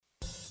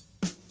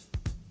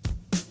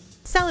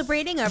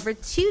Celebrating over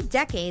 2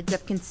 decades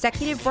of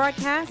consecutive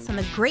broadcasts on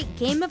the great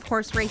game of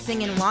horse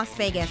racing in Las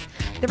Vegas,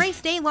 the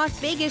Race Day Las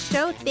Vegas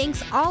show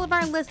thanks all of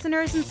our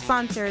listeners and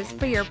sponsors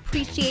for your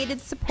appreciated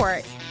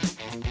support.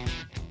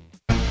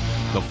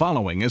 The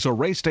following is a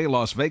Race Day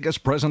Las Vegas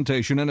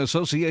presentation in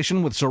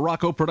association with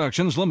Sirocco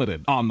Productions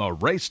Limited on the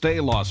Race Day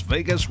Las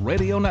Vegas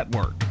Radio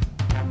Network.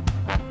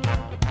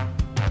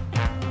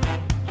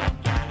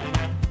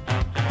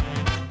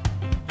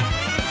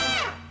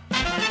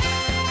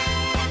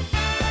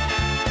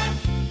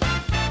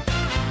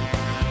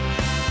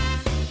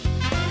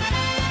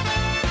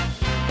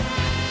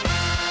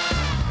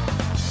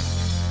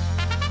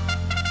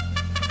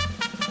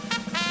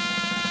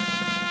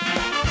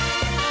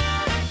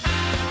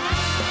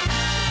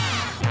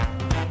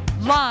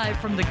 Live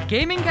from the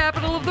gaming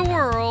capital of the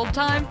world,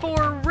 time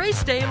for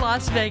Race Day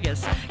Las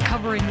Vegas,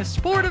 covering the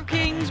sport of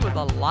kings with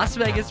a Las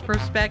Vegas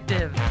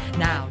perspective.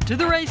 Now to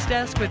the race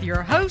desk with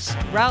your host,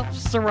 Ralph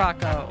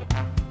Sirocco.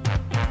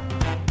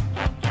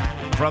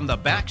 From the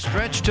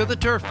backstretch to the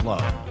turf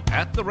club,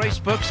 at the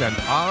racebooks and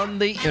on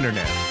the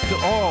internet, to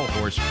all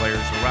horse players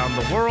around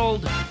the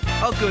world,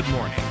 a good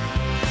morning.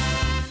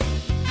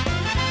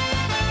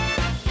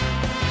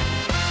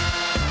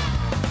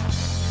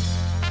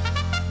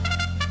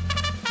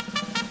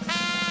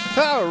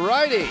 All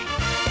righty.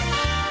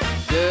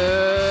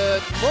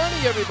 Good morning,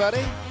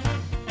 everybody.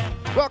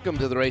 Welcome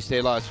to the Race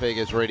Day Las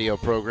Vegas radio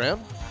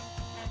program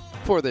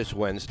for this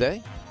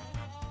Wednesday.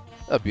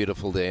 A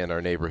beautiful day in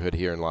our neighborhood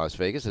here in Las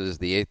Vegas. It is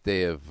the 8th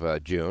day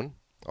of June.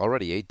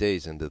 Already 8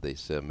 days into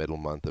this middle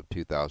month of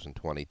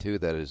 2022.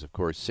 That is, of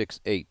course,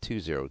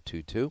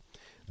 6/8/2022.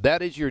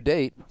 That is your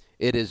date.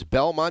 It is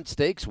Belmont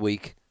Stakes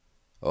Week.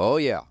 Oh,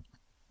 yeah.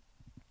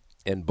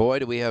 And boy,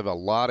 do we have a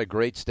lot of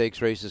great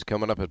stakes races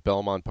coming up at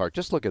Belmont Park.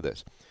 Just look at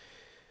this.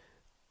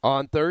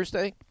 On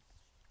Thursday,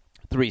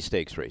 3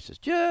 stakes races.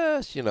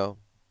 Just,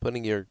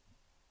 putting your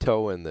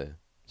toe in the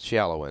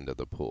shallow end of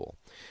the pool.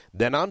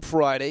 Then on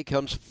Friday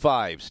comes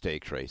 5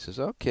 stakes races.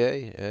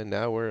 Okay, and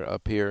now we're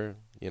up here,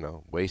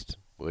 waist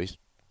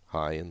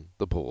high in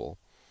the pool.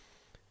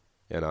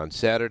 And on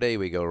Saturday,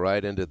 we go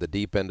right into the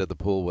deep end of the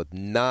pool with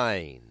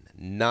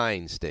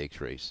 9 stakes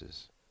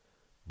races.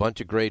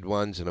 Bunch of grade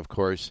ones, and of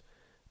course,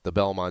 the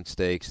Belmont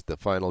Stakes, the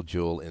final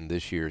jewel in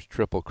this year's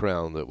Triple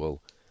Crown that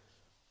will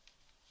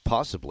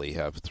possibly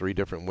have 3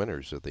 different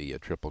winners of the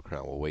Triple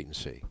Crown. We'll wait and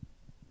see.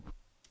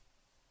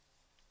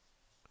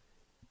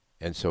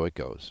 And so it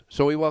goes.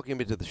 So we welcome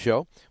you to the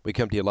show. We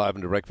come to you live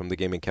and direct from the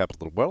gaming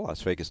capital of the world,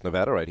 Las Vegas,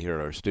 Nevada, right here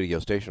at our studio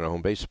station, our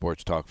home base,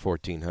 Sports Talk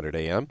 1400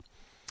 AM,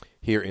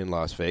 here in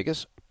Las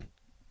Vegas.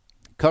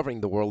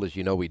 Covering the world, as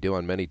you know, we do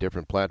on many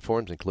different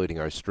platforms, including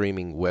our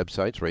streaming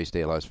websites,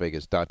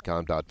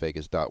 racedaylasvegas.com,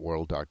 .vegas,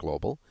 .world,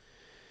 .global.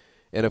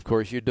 And, of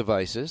course, your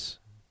devices.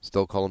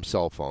 Still call them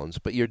cell phones,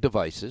 but your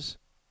devices.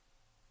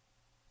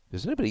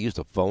 Does anybody use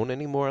a phone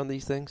anymore on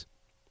these things?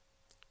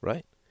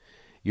 Right?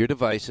 Your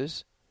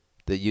devices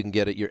that you can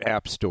get at your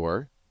app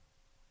store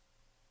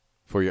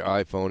for your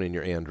iPhone and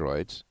your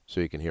Androids, so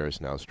you can hear us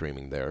now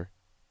streaming there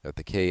at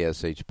the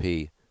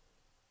KSHP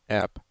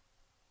app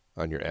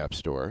on your app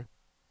store.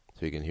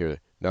 So you can hear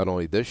not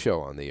only this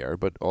show on the air,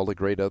 but all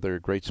the other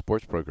great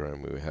sports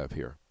programming we have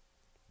here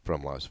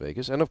from Las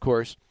Vegas. And, of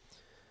course,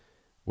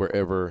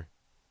 wherever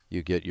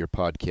you get your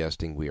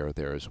podcasting, we are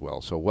there as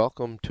well. So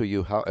welcome to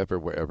you, however,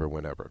 wherever,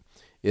 whenever.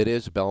 It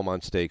is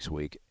Belmont Stakes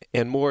Week.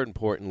 And more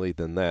importantly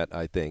than that,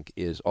 I think,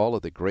 is all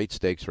of the great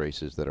stakes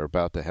races that are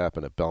about to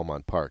happen at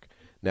Belmont Park.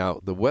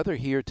 Now, the weather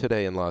here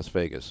today in Las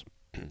Vegas,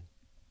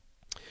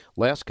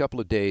 last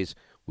couple of days,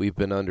 we've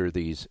been under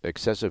these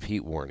excessive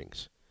heat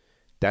warnings.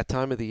 That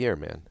time of the year,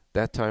 man.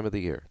 That time of the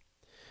year.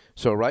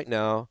 So right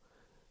now,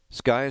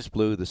 sky is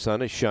blue, the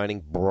sun is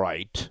shining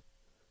bright,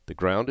 the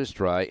ground is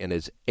dry, and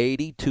it's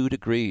 82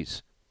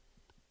 degrees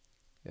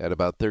at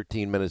about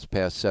 13 minutes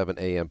past 7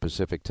 a.m.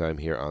 Pacific time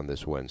here on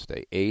this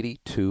Wednesday.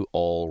 82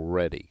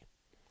 already.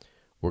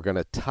 We're going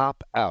to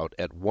top out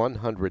at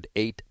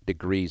 108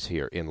 degrees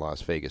here in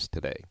Las Vegas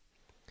today.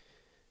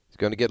 It's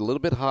going to get a little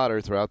bit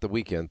hotter throughout the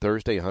weekend.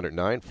 Thursday,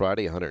 109.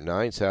 Friday,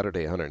 109.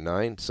 Saturday,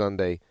 109.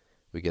 Sunday,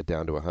 we get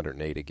down to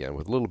 108 again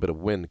with a little bit of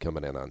wind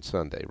coming in on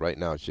Sunday. Right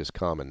now it's just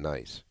calm and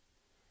nice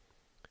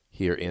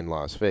here in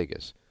Las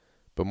Vegas.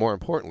 But more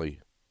importantly,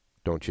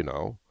 don't you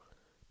know,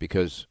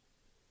 because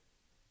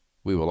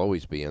we will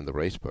always be in the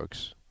race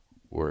books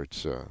where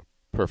it's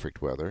perfect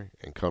weather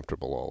and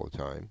comfortable all the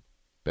time,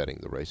 betting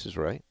the races,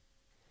 right?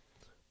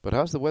 But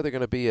how's the weather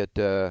going to be at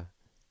in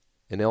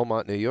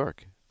Elmont, New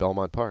York,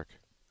 Belmont Park?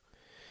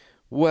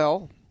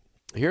 Well,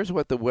 here's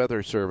what the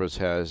Weather Service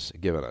has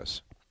given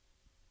us.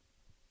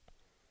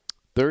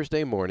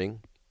 Thursday morning,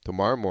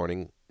 tomorrow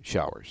morning,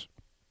 showers.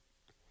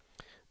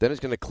 Then it's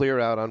going to clear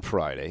out on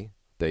Friday,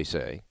 they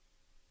say.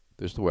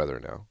 There's the weather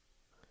now.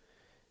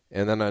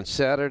 And then on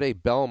Saturday,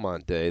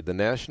 Belmont Day, the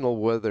National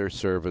Weather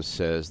Service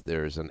says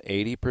there's an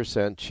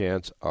 80%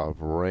 chance of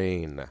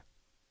rain.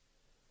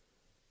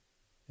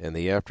 And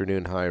the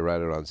afternoon high right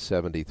around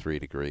 73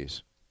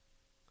 degrees.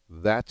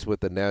 That's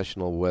what the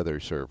National Weather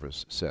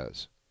Service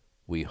says.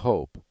 We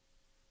hope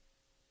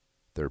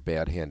their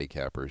bad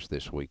handicappers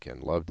this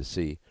weekend. Love to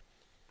see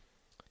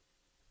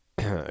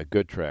a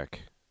good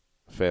track,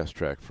 fast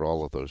track for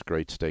all of those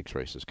great stakes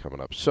races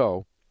coming up.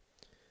 So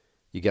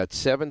you got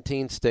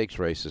 17 stakes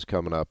races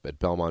coming up at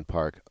Belmont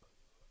Park,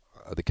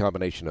 the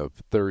combination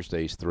of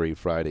Thursdays 3,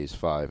 Fridays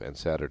 5, and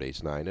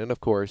Saturdays 9. And, of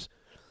course,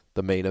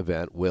 the main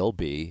event will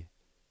be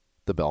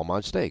the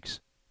Belmont Stakes.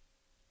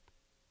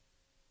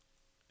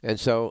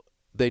 And so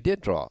they did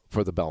draw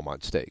for the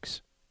Belmont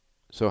Stakes.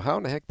 So how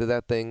in the heck did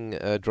that thing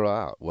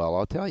draw out? Well,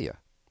 I'll tell you.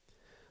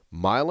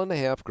 1.5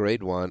 mile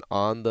Grade 1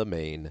 on the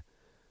main,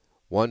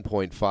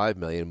 $1.5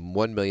 million,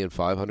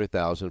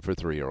 $1,500,000 for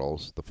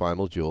 3-year-olds, the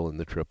final jewel in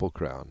the Triple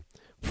Crown.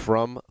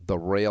 From the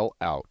Rail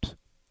Out.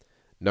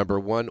 Number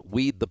 1,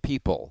 We the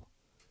People,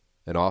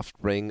 an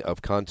offspring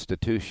of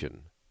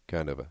Constitution,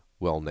 kind of a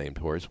well-named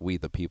horse. We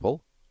the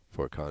People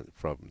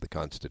from the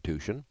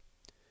Constitution.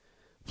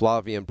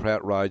 Flavien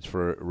Prat rides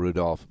for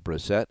Rudolph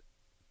Brissett,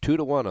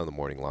 2-1 on the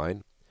morning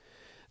line.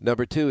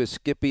 Number 2 is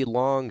Skippy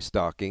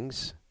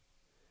Longstockings,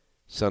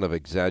 son of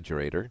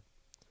Exaggerator.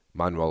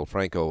 Manuel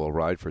Franco will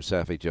ride for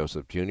Safi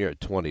Joseph Jr. at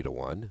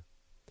 20-1.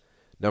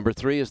 Number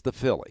 3 is the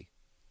filly,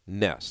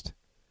 Nest.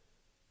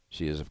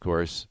 She is, of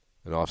course,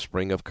 an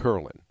offspring of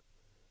Curlin.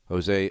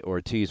 Jose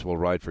Ortiz will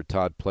ride for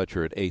Todd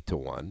Pletcher at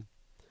 8-1.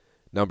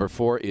 Number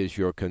 4 is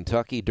your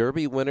Kentucky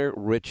Derby winner,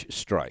 Rich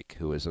Strike,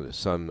 who is a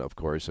son, of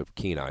course, of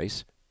Keen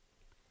Ice.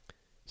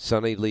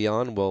 Sonny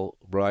Leon will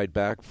ride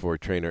back for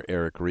trainer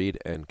Eric Reed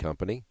and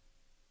company.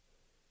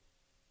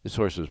 This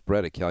horse was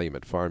bred at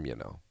Calumet Farm, you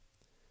know.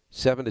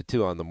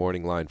 7-2 on the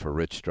morning line for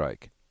Rich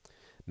Strike.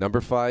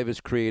 Number 5 is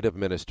Creative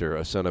Minister,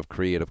 a son of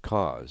Creative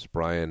Cause.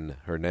 Brian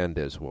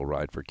Hernandez will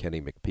ride for Kenny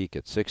McPeak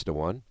at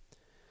 6-1.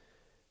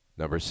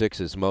 Number 6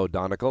 is Mo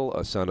Donegal,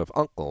 a son of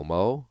Uncle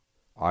Mo.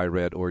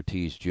 Irad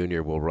Ortiz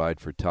Jr. will ride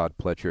for Todd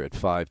Pletcher at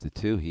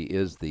 5-2. He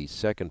is the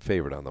second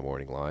favorite on the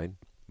morning line,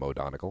 Mo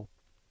Donegal.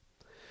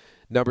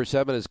 Number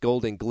 7 is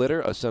Golden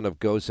Glitter, a son of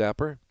Go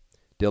Zapper.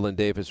 Dylan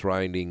Davis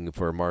riding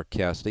for Mark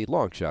Cassidy,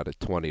 long shot at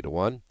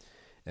 20-1.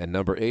 And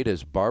number 8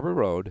 is Barber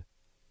Road,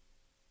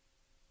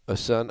 a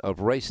son of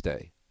Race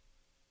Day.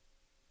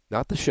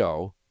 Not the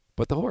show,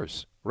 but the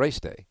horse, Race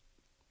Day.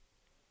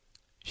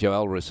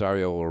 Joel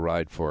Rosario will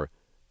ride for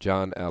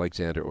John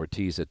Alexander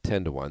Ortiz at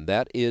 10-1.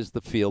 That is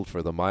the field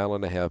for the 1.5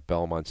 mile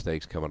Belmont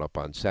Stakes coming up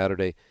on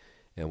Saturday,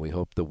 and we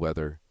hope the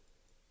weather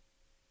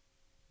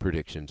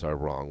predictions are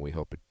wrong. We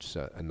hope it's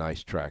a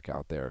nice track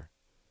out there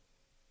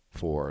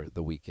for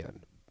the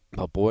weekend.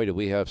 But boy, do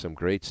we have some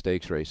great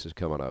stakes races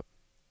coming up.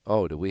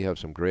 Oh, do we have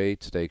some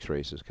great stakes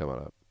races coming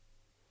up.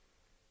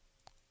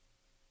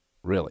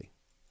 Really.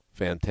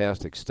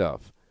 Fantastic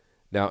stuff.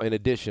 Now, in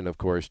addition, of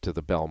course, to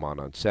the Belmont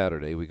on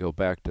Saturday, we go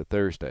back to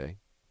Thursday,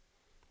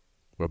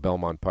 where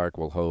Belmont Park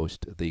will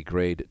host the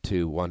Grade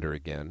 2 Wonder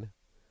again,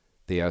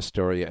 the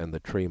Astoria and the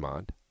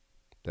Tremont.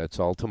 That's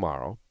all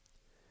tomorrow.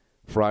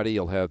 Friday,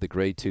 you'll have the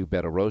Grade 2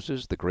 Bed of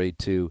Roses, the Grade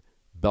 2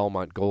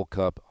 Belmont Gold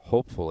Cup,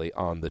 hopefully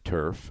on the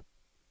turf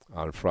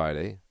on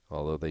Friday,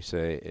 although they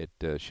say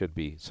it should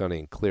be sunny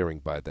and clearing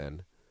by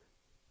then.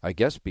 I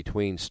guess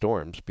between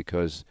storms,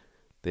 because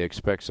they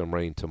expect some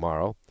rain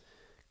tomorrow,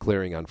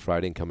 clearing on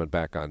Friday and coming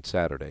back on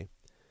Saturday.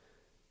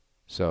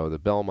 So the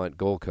Belmont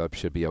Gold Cup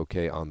should be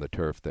okay on the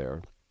turf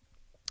there.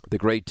 The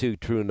Grade 2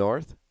 True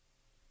North,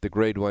 the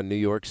Grade 1 New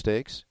York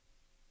Stakes,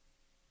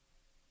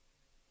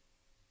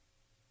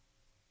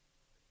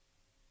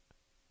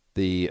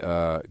 the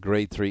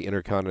Grade 3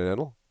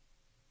 Intercontinental,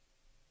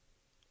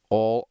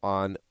 all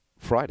on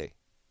Friday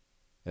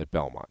at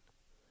Belmont.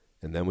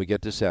 And then we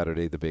get to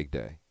Saturday, the big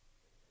day.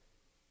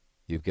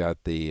 You've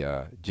got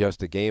the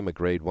Just a Game, a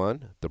Grade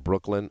 1, the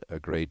Brooklyn, a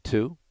Grade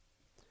 2,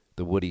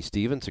 the Woody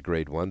Stevens, a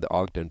Grade 1, the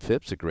Ogden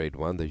Phipps, a Grade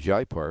 1, the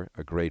Jaipur,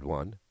 a Grade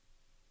 1,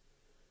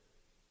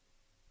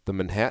 the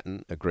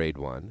Manhattan, a Grade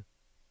 1,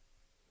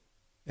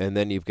 and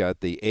then you've got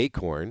the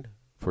Acorn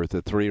for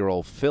the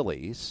 3-year-old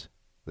fillies.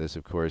 This,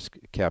 of course,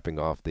 capping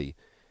off the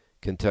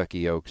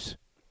Kentucky Oaks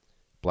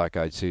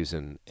Black-Eyed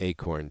Susan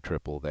Acorn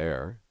triple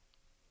there.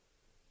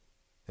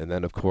 And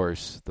then, of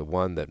course, the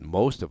one that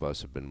most of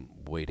us have been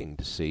waiting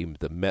to see,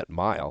 the Met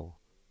Mile,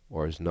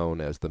 or is known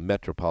as the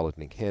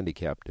Metropolitan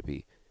Handicap to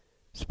be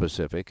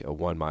specific, a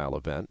 1-mile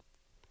event.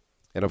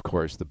 And, of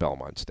course, the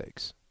Belmont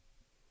Stakes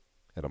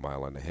at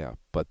 1.5 miles.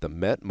 But the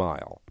Met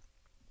Mile,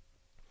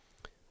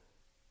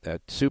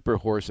 that super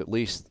horse, at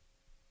least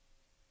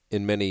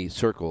in many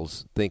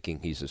circles thinking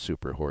he's a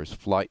super horse,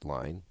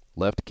 Flightline,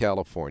 left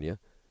California.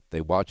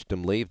 They watched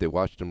him leave. They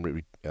watched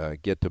him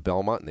get to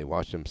Belmont, and they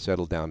watched him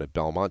settle down at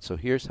Belmont. So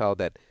here's how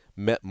that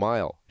Met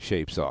Mile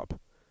shapes up.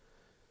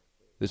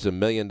 This is a $1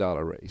 million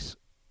race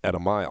at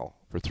 1 mile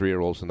for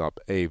 3-year-olds and up.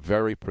 A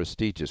very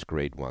prestigious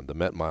Grade 1. The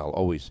Met Mile,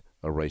 always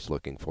a race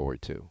looking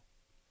forward to.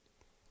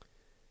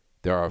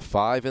 There are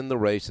 5 in the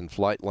race, and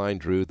Flightline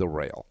drew the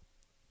rail.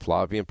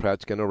 Flavien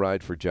Prat's going to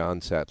ride for John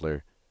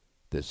Sattler.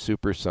 The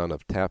super son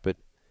of Tappet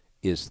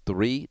is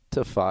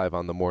 3-5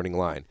 on the morning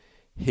line.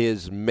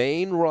 His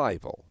main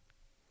rival,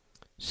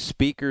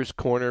 Speaker's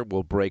Corner,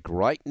 will break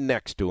right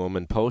next to him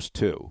in post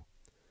 2.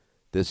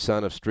 This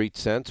Son of Street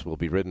Sense will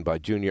be ridden by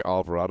Junior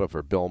Alvarado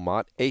for Bill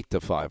Mott,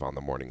 8-5 on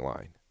the morning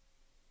line.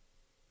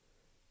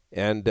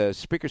 And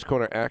Speaker's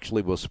Corner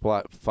actually will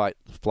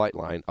flight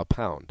line a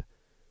pound.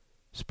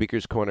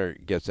 Speaker's Corner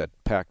gets that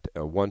packed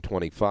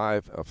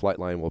 125. A flight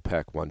line will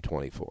pack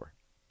 124.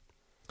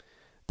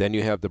 Then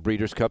you have the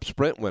Breeders' Cup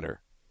Sprint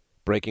winner,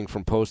 breaking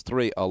from post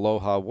 3,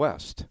 Aloha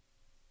West.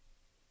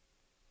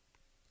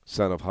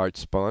 Son of Heart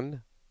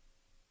Spun.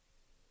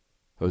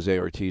 Jose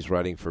Ortiz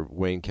riding for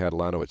Wayne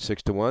Catalano at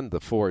 6-1. The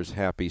 4 is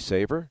Happy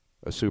Saver,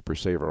 a Super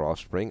Saver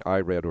offspring. I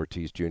Red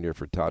Ortiz Jr.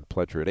 for Todd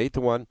Pletcher at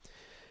 8-1.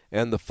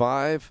 And the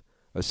 5,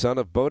 a Son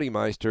of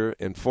Bodemeister,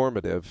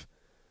 Informative.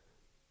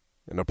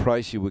 And a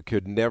price you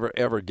could never,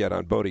 ever get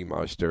on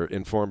Bodemeister.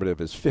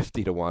 Informative is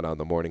 50-1 on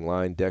the morning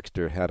line.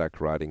 Dexter Haddock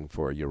riding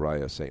for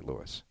Uriah St.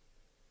 Louis.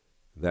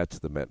 That's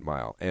the Met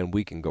Mile. And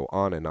we can go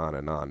on and on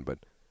and on, but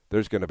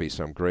there's going to be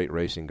some great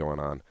racing going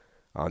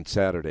on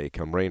Saturday,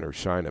 come rain or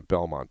shine, at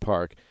Belmont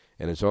Park.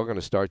 And it's all going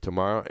to start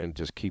tomorrow and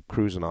just keep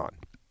cruising on.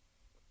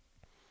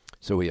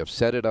 So we have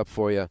set it up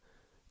for you,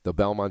 the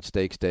Belmont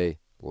Stakes Day,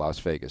 Las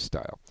Vegas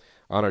style.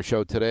 On our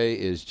show today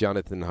is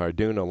Jonathan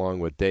Hardoon along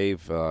with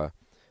Dave,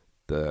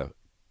 the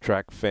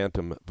Track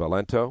Phantom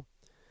Valento.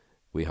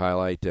 We're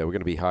going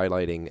to be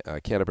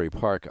highlighting Canterbury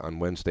Park on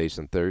Wednesdays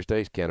and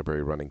Thursdays.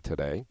 Canterbury running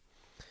today.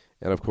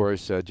 And, of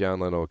course, John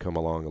Leno will come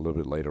along a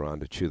little bit later on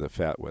to chew the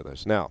fat with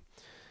us. Now,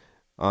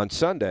 on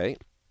Sunday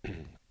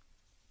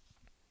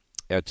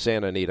at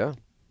Santa Anita,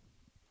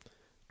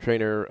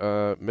 trainer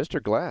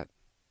Mr. Glatt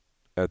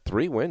had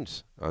 3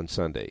 wins on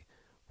Sunday.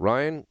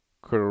 Ryan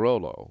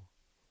Quirolo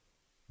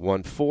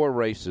won 4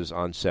 races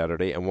on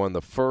Saturday and won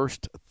the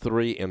first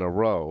 3 in a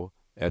row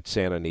at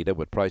Santa Anita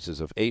with prices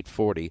of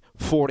 $840,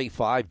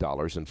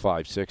 $45, and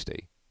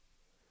 $560.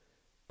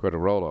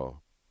 Quirolo,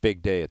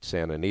 big day at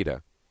Santa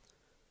Anita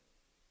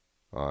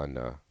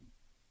on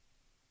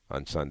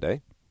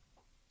Sunday.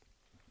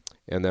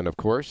 And then, of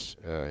course,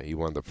 he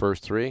won the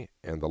first 3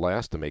 and the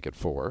last to make it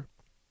 4.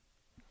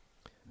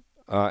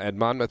 At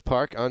Monmouth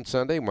Park on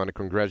Sunday, want to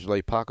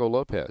congratulate Paco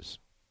Lopez.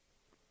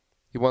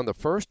 He won the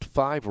first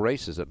 5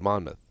 races at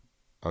Monmouth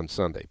on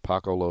Sunday.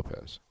 Paco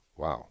Lopez.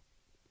 Wow.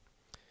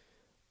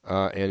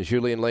 And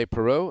Julien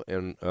Leparoux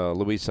and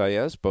Luis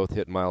Saez both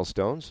hit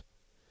milestones.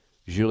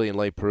 Julien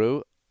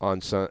Leparoux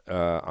on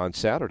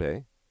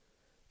Saturday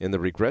in the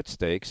Regret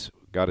Stakes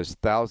got his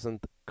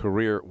 1,000th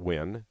career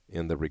win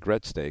in the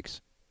Regret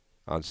Stakes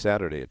on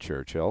Saturday at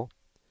Churchill.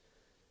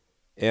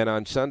 And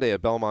on Sunday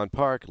at Belmont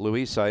Park,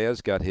 Luis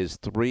Saez got his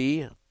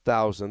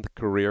 3,000th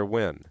career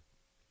win.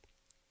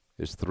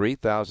 His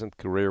 3,000th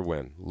career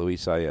win,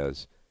 Luis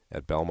Saez,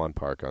 at Belmont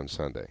Park on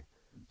Sunday.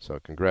 So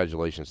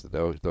congratulations to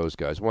those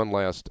guys. One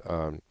last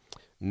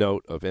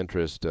note of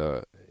interest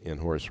in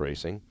horse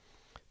racing.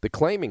 The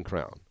Claiming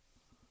Crown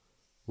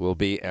will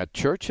be at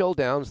Churchill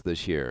Downs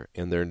this year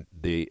in their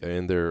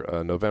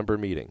November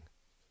meeting.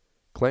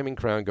 Claiming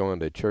Crown going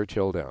to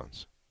Churchill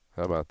Downs.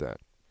 How about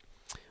that?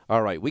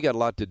 All right, we got a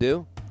lot to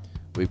do.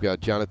 We've got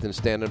Jonathan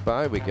standing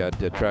by. We got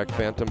Track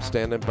Phantom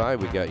standing by.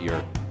 We got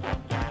your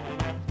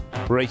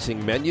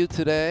racing menu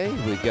today.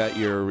 We got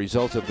your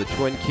results of the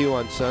Twin Q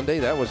on Sunday.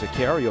 That was a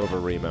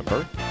carryover,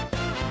 remember.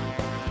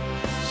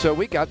 So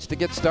we got to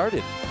get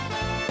started.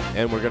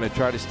 And we're going to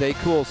try to stay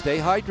cool, stay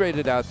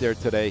hydrated out there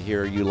today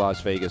here, you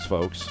Las Vegas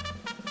folks.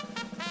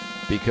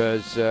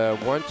 Because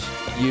once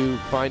you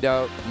find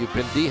out you've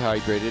been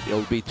dehydrated,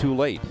 it'll be too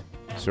late.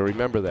 So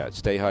remember that.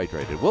 Stay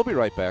hydrated. We'll be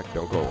right back.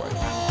 Don't go away.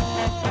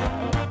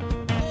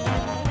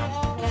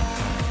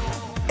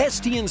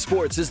 STN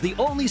Sports is the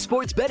only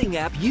sports betting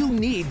app you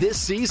need this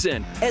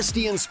season.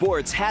 STN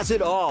Sports has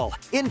it all.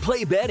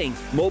 In-play betting,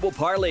 mobile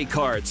parlay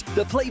cards,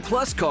 the Play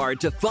Plus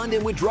card to fund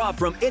and withdraw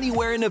from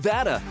anywhere in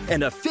Nevada,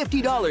 and a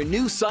 $50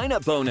 new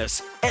sign-up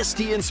bonus.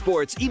 STN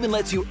Sports even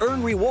lets you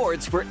earn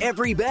rewards for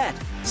every bet.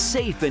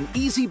 Safe and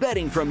easy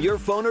betting from your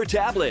phone or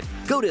tablet.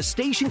 Go to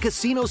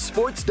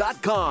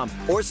StationCasinoSports.com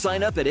or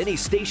sign up at any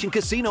Station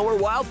Casino or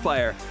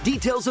Wildfire.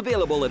 Details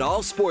available at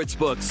all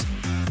sportsbooks.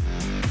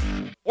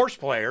 Horse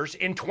players,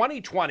 in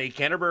 2020,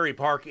 Canterbury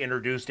Park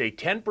introduced a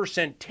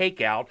 10%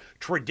 takeout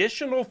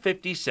traditional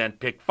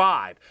 50-cent pick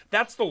 5.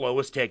 That's the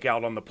lowest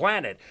takeout on the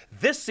planet.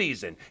 This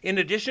season, in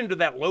addition to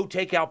that low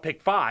takeout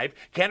pick 5,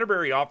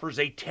 Canterbury offers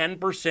a 10%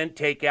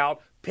 takeout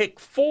pick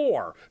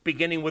 4,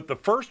 beginning with the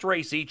first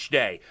race each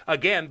day.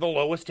 Again, the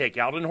lowest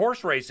takeout in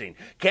horse racing.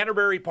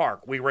 Canterbury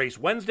Park, we race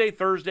Wednesday,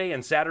 Thursday,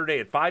 and Saturday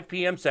at 5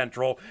 p.m.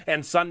 Central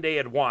and Sunday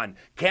at 1.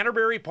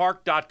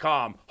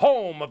 CanterburyPark.com,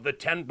 home of the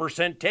 10%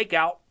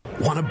 takeout.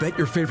 Want to bet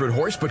your favorite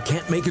horse but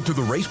can't make it to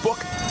the racebook?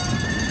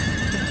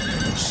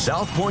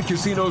 South Point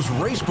Casino's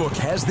Racebook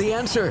has the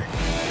answer.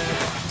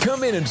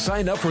 Come in and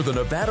sign up for the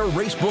Nevada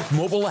Racebook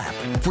mobile app.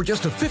 For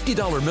just a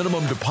 $50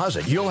 minimum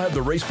deposit, you'll have the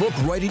Racebook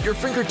right at your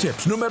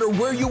fingertips, no matter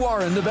where you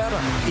are in Nevada.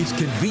 It's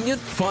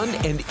convenient, fun,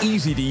 and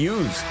easy to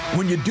use.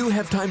 When you do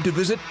have time to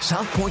visit,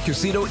 South Point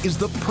Casino is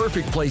the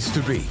perfect place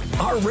to be.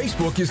 Our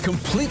Racebook is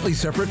completely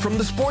separate from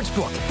the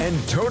Sportsbook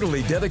and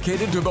totally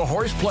dedicated to the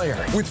horse player.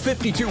 With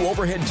 52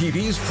 overhead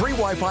TVs, free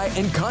Wi-Fi,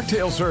 and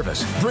cocktail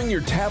service. Bring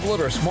your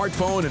tablet or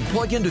smartphone and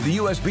plug into the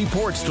USB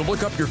ports to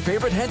look up your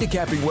favorite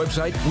handicapping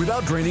website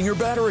without draining your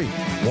battery.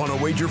 Want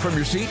to wager from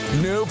your seat?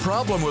 No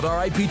problem with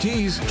our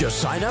IPTs. Just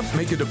sign up,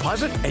 make a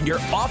deposit, and you're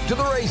off to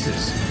the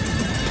races.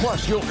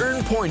 Plus, you'll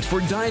earn points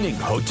for dining,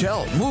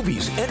 hotel,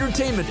 movies,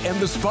 entertainment, and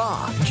the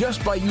spa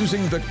just by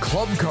using the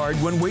club card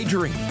when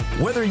wagering.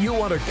 Whether you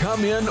want to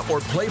come in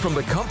or play from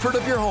the comfort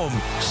of your home,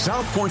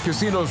 South Point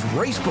Casino's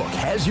Racebook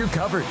has you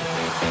covered.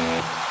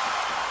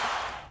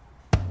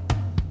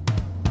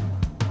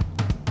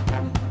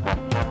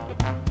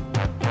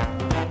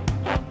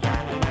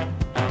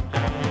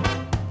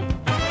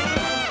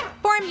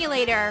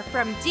 Formulator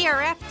from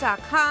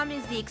DRF.com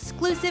is the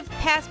exclusive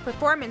past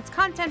performance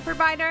content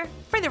provider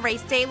for the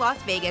Race Day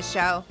Las Vegas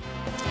show.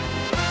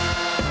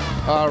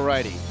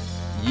 Alrighty.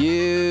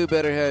 You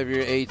better have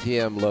your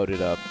ATM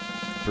loaded up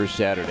for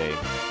Saturday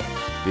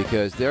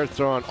because they're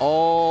throwing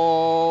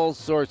all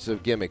sorts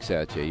of gimmicks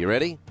at you. You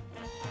ready?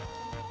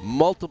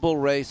 Multiple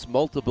race,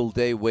 multiple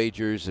day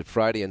wagers at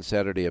Friday and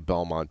Saturday at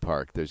Belmont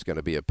Park. There's going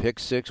to be a pick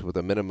six with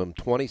a minimum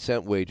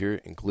 20-cent wager,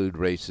 include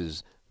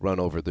races run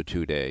over the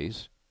 2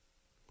 days.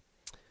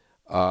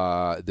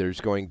 There's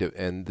going to,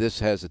 and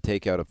this has a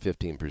takeout of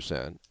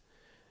 15%.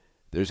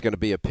 There's going to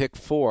be a pick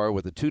four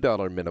with a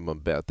 $2 minimum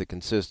bet that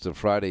consists of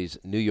Friday's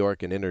New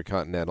York and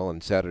Intercontinental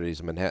and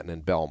Saturday's Manhattan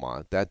and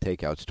Belmont. That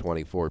takeout's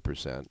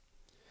 24%.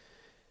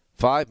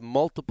 5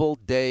 multiple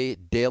day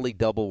daily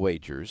double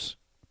wagers.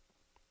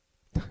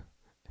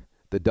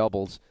 The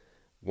doubles,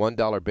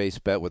 $1 base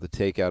bet with a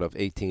takeout of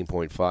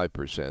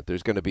 18.5%.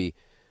 There's going to be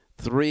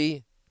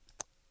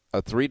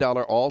a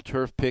 $3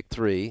 all-turf pick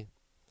 3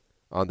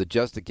 on the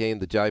Just a Game,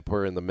 the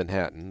Jaipur, and the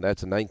Manhattan.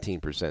 That's a 19%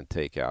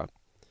 takeout.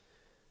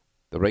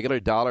 The regular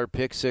dollar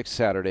pick 6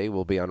 Saturday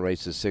will be on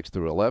races 6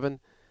 through 11,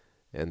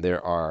 and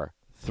there are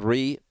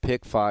 3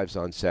 pick 5s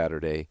on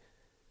Saturday,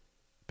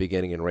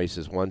 beginning in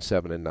races 1,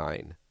 7, and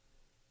 9.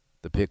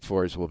 The pick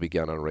 4s will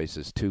begin on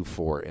races 2,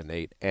 4, and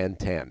 8, and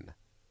 10.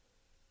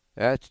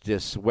 That's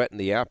just whetting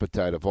the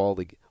appetite of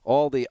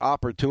all the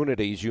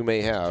opportunities you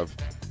may have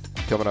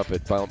coming up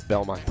at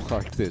Belmont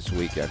Park this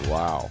weekend.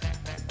 Wow.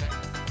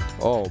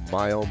 Oh,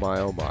 my, oh, my,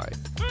 oh, my.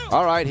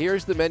 All right,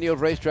 here's the menu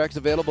of racetracks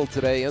available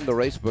today in the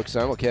Racebook.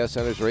 Simulcast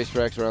centers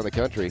racetracks around the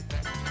country.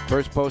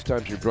 First post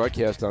times we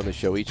broadcast on the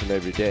show each and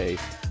every day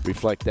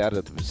reflect that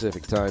at the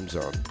Pacific time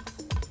zone.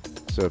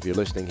 So if you're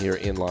listening here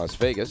in Las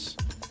Vegas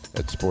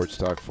at Sports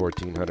Talk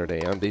 1400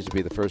 AM, these will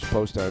be the first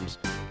post times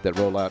that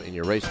roll out in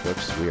your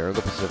racebooks. We are in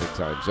the Pacific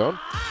time zone.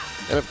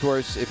 And, of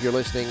course, if you're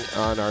listening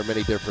on our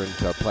many different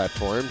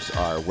platforms,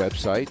 our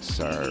websites,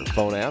 our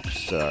phone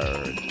apps,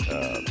 our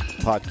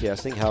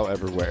podcasting,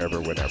 however, wherever,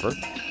 whenever,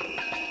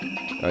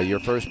 your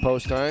first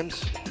post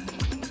times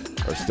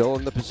are still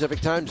in the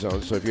Pacific time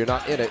zone. So if you're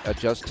not in it,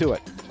 adjust to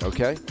it,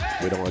 okay?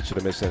 We don't want you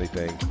to miss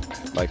anything.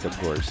 Like, of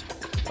course,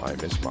 I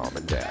miss Mom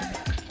and Dad.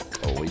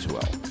 Always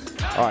will.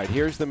 All right,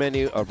 here's the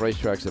menu of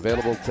racetracks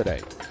available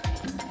today.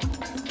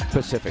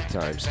 Pacific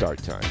time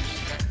start times.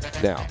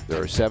 Now,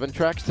 there are 7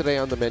 tracks today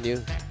on the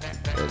menu,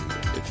 and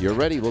if you're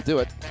ready, we'll do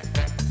it.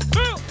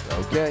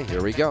 Okay,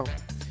 here we go.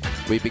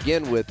 We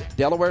begin with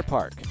Delaware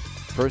Park.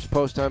 First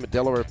post time at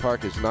Delaware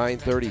Park is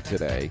 9:30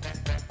 today.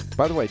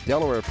 By the way,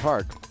 Delaware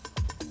Park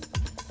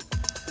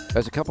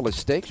has a couple of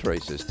stakes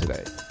races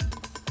today.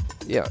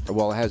 Yeah,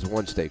 well, it has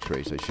one stakes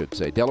race, I should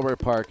say. Delaware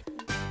Park,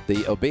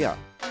 the Obiha,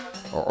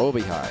 or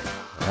Obihai,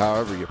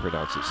 however you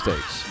pronounce it,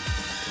 stakes.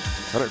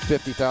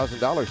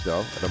 $150,000,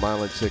 though, at a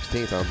mile and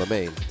 16th on the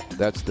main.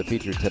 That's the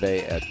feature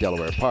today at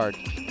Delaware Park,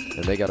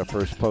 and they got a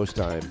first post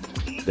time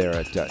there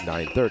at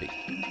 9:30.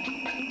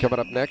 Coming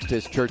up next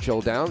is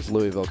Churchill Downs,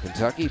 Louisville,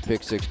 Kentucky.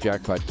 Pick 6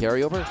 jackpot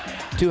carryover,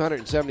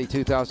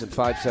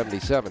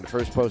 $272,577.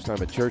 First post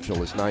time at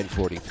Churchill is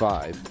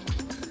 9:45.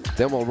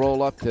 Then we'll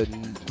roll up to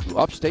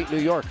upstate New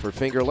York for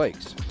Finger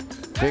Lakes.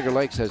 Finger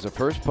Lakes has a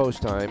first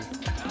post time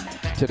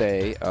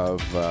today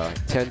of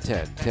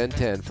 10:10.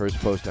 10:10 first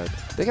post time.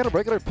 They got a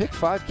regular pick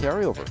 5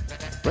 carryover.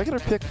 Regular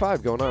pick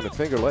 5 going on at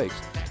Finger Lakes.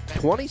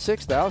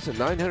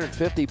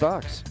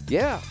 $26,950.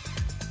 Yeah.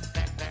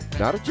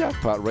 Not a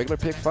jackpot. Regular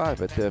pick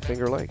 5 at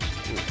Finger Lakes.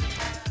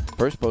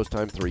 First post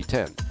time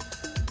 3:10.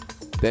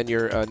 Then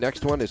your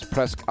next one is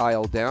Presque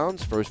Isle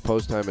Downs. First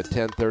post time at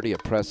 10:30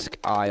 at Presque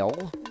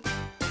Isle.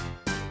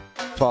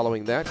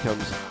 Following that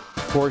comes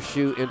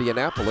Horseshoe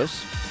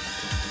Indianapolis.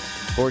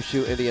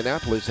 Horseshoe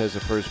Indianapolis has a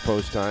first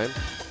post time.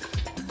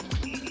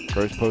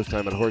 First post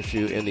time at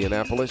Horseshoe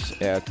Indianapolis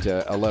at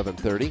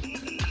 11:30.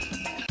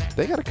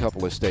 They got a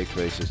couple of stakes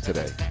races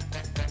today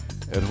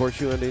at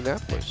Horseshoe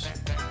Indianapolis.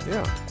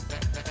 Yeah.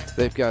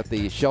 They've got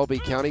the Shelby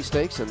County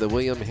Stakes and the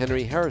William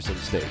Henry Harrison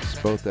Stakes,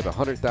 both at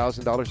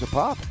 $100,000 a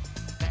pop.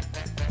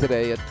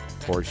 today at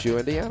Horseshoe,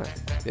 Indiana.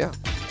 Yeah,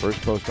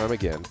 first post time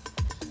again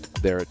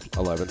there at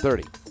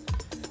 11:30.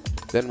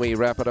 Then we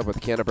wrap it up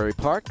with Canterbury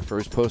Park.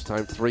 First post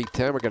time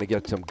 3:10. We're going to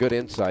get some good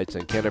insights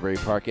in Canterbury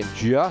Park in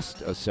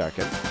just a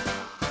second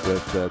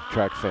with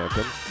Track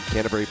Phantom.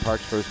 Canterbury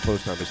Park's first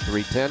post time is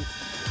 3:10.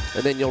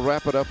 And then you'll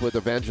wrap it up with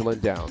Evangeline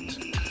Downs.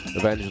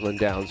 Evangeline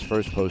Downs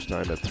first post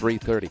time at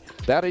 3:30.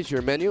 That is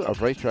your menu of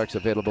racetracks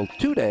available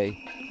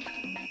today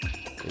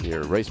in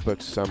your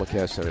racebooks,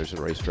 simulcast centers,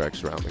 and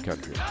racetracks around the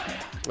country.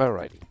 All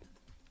righty.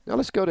 Now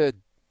let's go to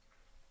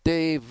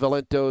Dave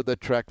Valento, the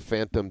Track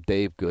Phantom.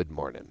 Dave, good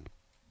morning.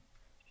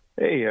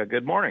 Hey,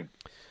 good morning.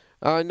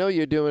 I know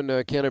you're doing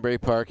Canterbury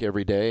Park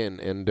every day, and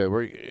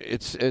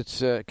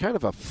it's kind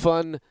of a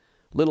fun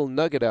little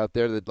nugget out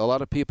there that a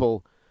lot of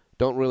people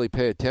don't really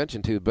pay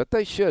attention to, but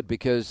they should,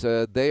 because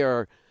they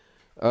are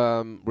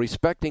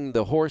respecting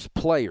the horse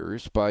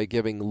players by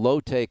giving low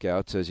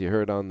takeouts, as you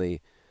heard on the,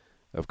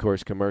 of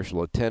course,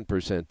 commercial, a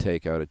 10%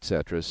 takeout,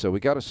 etc. So we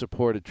got to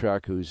support a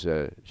track who's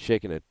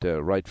shaking it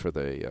right for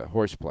the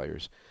horse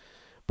players.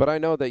 But I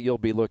know that you'll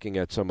be looking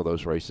at some of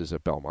those races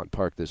at Belmont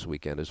Park this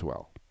weekend as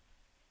well.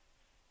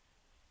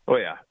 Oh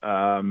yeah,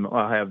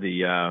 I'll have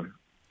the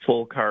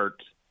full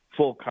card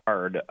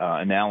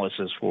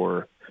analysis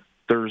for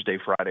Thursday,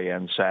 Friday,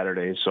 and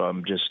Saturday. So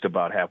I'm just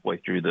about halfway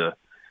through the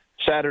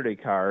Saturday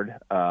card.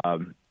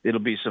 It'll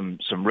be some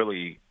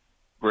really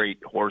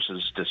great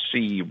horses to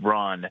see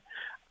run.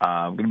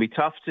 Going to be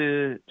tough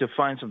to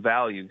find some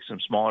value, some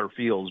smaller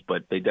fields,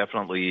 but they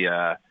definitely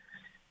have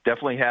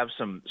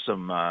some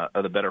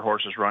of the better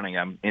horses running.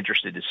 I'm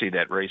interested to see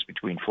that race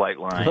between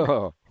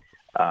Flightline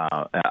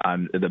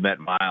on the Met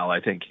Mile. I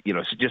think,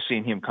 just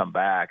seeing him come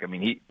back. I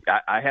mean,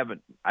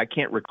 I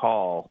can't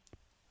recall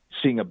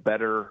seeing a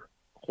better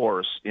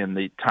horse in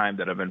the time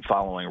that I've been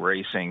following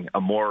racing,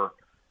 a more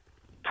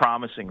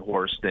promising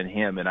horse than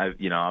him. And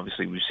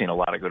obviously we've seen a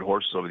lot of good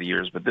horses over the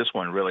years, but this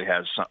one really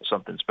has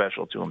something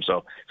special to him. So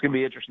it's going to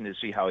be interesting to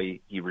see how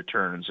he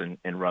returns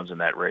and runs in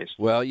that race.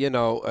 Well,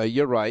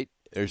 you're right.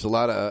 There's a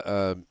lot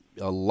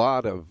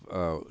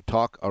of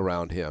talk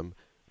around him,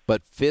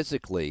 but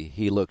physically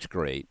he looks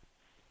great.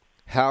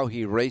 How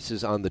he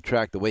races on the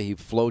track, the way he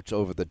floats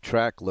over the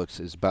track, looks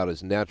is about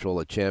as natural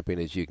a champion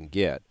as you can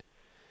get.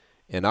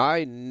 And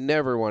I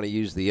never want to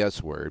use the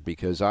S word,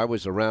 because I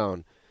was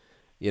around,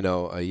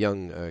 a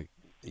young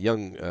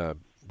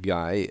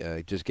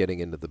guy just getting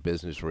into the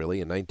business really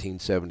in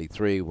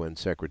 1973 when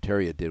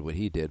Secretariat did what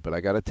he did. But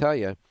I got to tell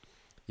you,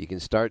 you can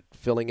start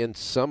filling in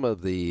some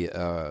of the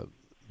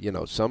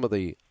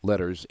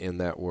letters in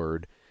that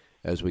word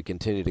as we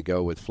continue to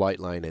go with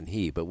Flightline and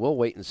he. But we'll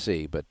wait and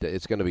see. But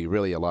it's going to be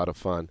really a lot of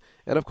fun.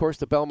 And, of course,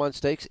 the Belmont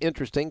Stakes,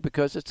 interesting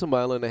because it's a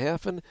mile and a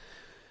half. And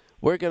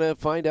we're going to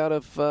find out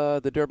if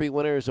the Derby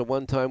winner is a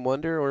one-time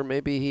wonder or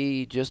maybe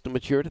he just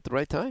matured at the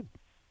right time.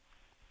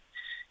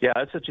 Yeah,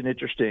 that's such an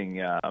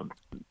interesting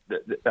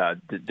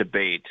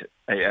debate.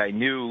 I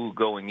knew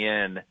going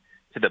in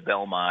to the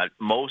Belmont,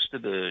 most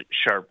of the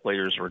sharp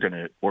players were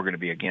going to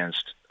be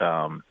against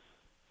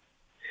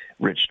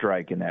Rich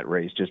Strike in that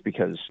race, just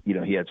because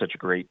he had such a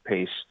great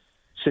pace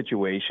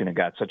situation and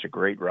got such a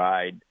great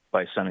ride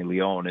by Sonny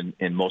Leone,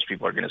 and most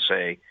people are going to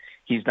say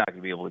he's not going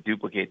to be able to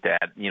duplicate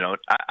that.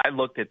 I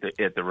looked at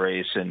the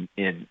race, and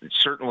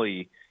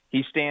certainly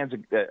he stands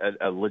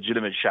a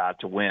legitimate shot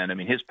to win. I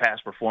mean, his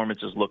past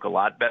performances look a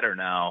lot better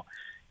now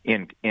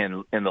in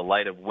the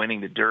light of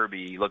winning the Derby.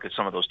 You look at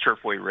some of those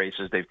Turfway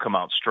races; they've come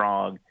out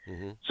strong.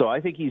 Mm-hmm. So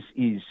I think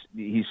he's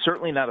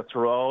certainly not a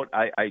throwout.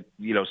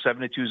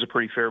 7-2 is a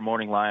pretty fair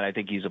morning line. I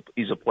think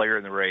he's a player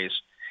in the race.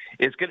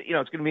 It's gonna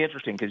be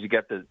interesting because you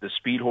got the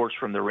speed horse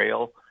from the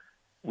rail,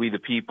 We the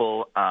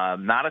People.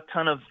 Not a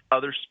ton of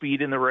other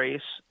speed in the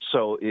race,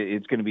 so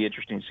it's going to be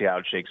interesting to see how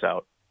it shakes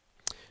out.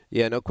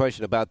 Yeah, no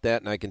question about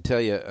that. And I can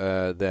tell you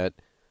that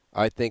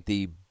I think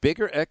the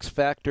bigger X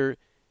factor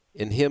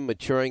in him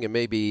maturing and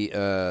maybe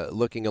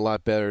looking a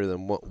lot better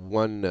than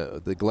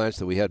the glance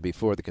that we had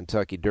before the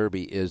Kentucky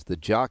Derby is the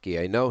jockey.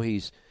 I know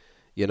he's,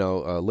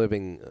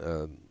 living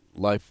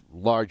life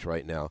large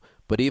right now,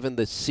 but even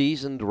the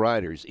seasoned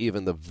riders,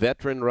 even the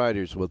veteran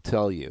riders will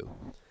tell you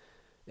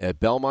at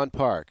Belmont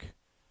Park,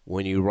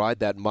 when you ride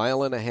that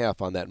mile and a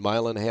half on that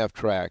mile and a half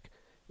track,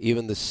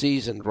 even the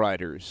seasoned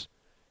riders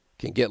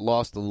can get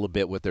lost a little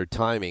bit with their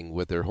timing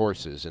with their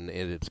horses, and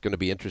it's going to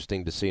be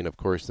interesting to see. And of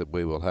course, that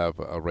we will have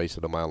a race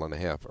at a mile and a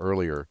half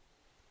earlier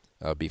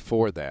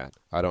before that.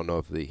 I don't know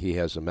if he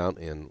has a mount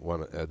in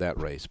that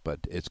race, but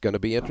it's going to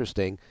be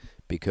interesting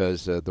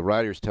because the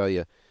riders tell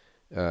you.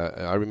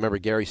 I remember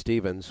Gary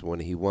Stevens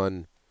when he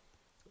won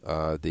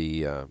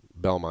the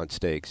Belmont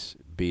Stakes,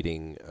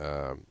 beating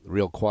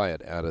Real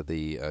Quiet out of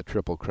the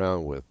Triple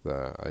Crown with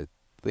I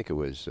think it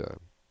was.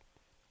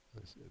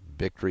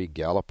 Victory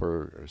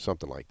Galloper or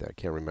something like that.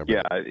 Can't remember.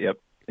 Yeah,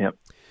 yep.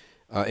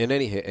 In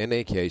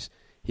any case,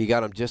 he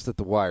got him just at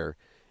the wire,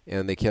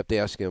 and they kept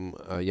asking him,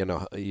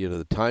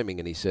 the timing,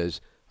 and he says,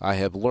 "I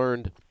have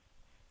learned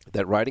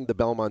that riding the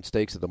Belmont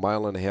Stakes at the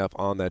mile and a half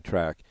on that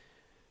track,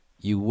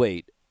 you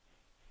wait,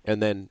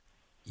 and then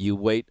you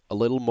wait a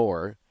little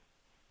more,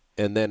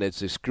 and then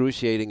as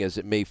excruciating as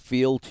it may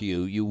feel to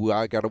you, you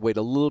got to wait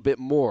a little bit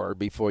more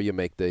before you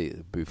make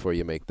the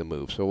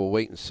move. So we'll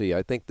wait and see.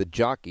 I think the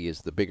jockey is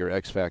the bigger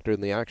X factor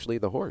than actually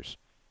the horse.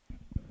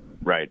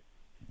 Right.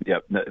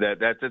 Yep.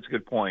 That's a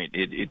good point.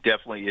 It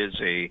definitely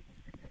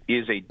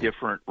is a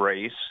different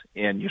race,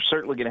 and you're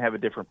certainly going to have a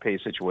different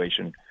pace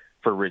situation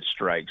for Rich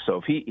Strike.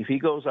 So if he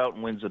goes out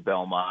and wins the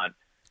Belmont,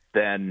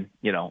 then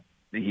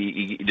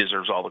he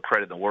deserves all the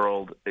credit in the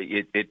world.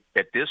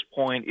 At this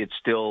point, it's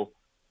still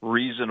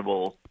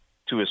reasonable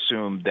to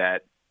assume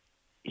that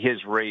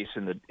his race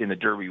in the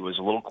Derby was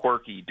a little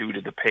quirky due to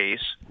the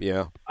pace.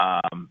 Yeah.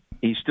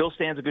 He still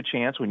stands a good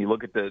chance when you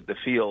look at the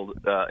field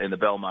in the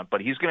Belmont,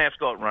 but he's going to have to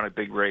go out and run a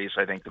big race,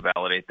 I think, to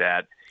validate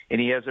that. And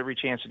he has every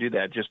chance to do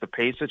that. Just the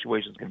pace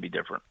situation is going to be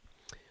different.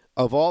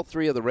 Of all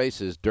three of the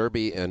races,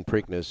 Derby and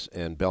Preakness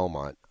and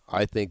Belmont,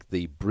 I think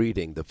the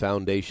breeding, the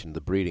foundation,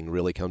 the breeding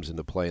really comes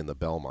into play in the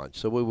Belmont.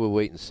 So we will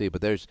wait and see.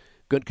 But there's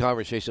good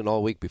conversation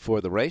all week before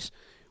the race.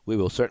 We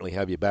will certainly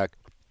have you back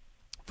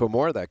for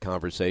more of that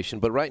conversation.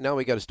 But right now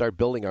we got to start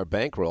building our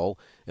bankroll,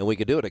 and we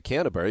can do it at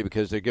Canterbury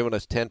because they're giving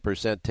us 10%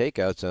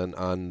 takeouts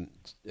on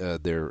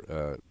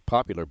their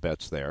popular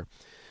bets there.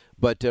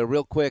 But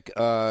real quick,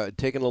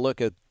 taking a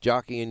look at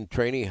jockey and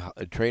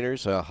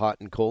trainers, hot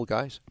and cold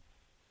guys.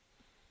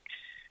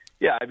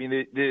 Yeah, I mean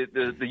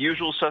the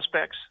usual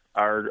suspects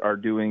are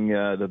doing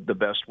the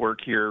best work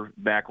here.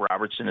 Mac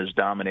Robertson is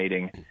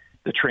dominating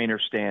the trainer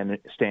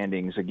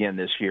standings again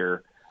this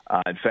year.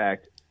 In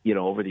fact,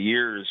 over the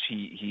years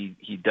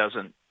he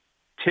doesn't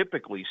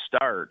typically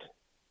start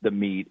the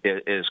meet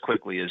as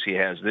quickly as he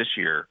has this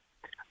year.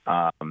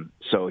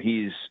 So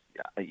he's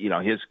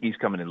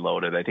coming in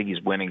loaded. I think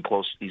he's winning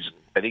close.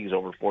 I think he's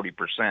over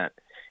 40%.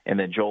 And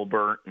then Joel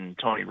Burt and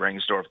Tony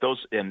Rengsdorf,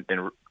 those and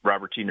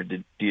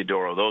Robertino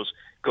Diodoro, those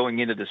going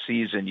into the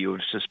season, you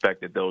would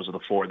suspect that those are the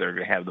four that are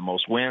going to have the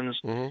most wins.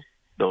 Mm-hmm.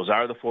 Those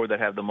are the four that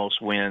have the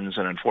most wins,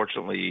 and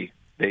unfortunately,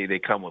 they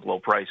come with low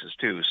prices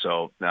too.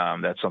 So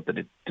that's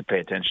something to pay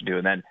attention to.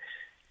 And then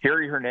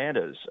Harry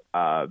Hernandez,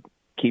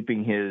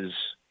 keeping his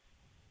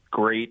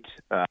great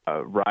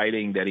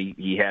riding that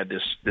he had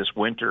this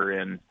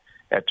winter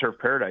at Turf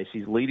Paradise.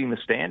 He's leading the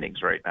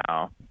standings right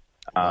now.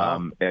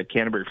 Wow. At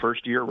Canterbury,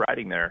 first year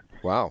riding there.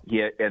 Wow.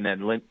 Yeah, and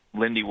then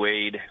Lindy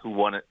Wade, who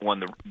won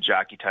the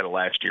jockey title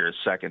last year, is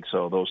second.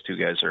 So those two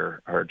guys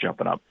are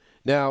jumping up.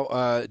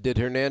 Now, did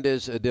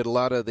Hernandez, did a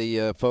lot of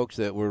the folks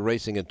that were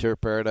racing in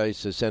Turf Paradise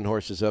send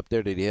horses up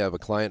there? Did he have a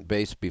client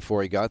base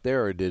before he got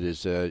there, or did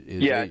his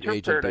agent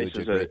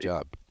do a great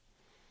job?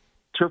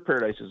 Turf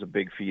Paradise is a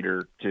big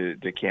feeder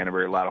to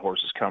Canterbury. A lot of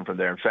horses come from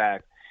there. In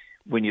fact,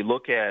 when you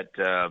look at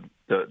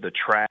the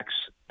tracks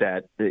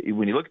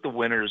when you look at the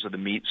winners of the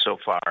meet so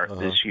far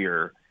this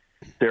year,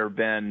 there have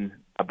been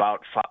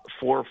about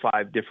 4 or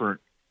 5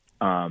 different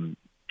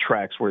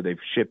tracks where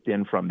they've shipped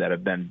in from that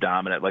have been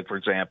dominant. Like, for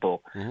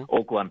example,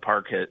 Oaklawn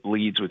Park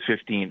leads with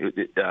 15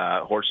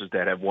 horses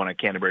that have won at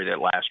Canterbury that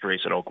last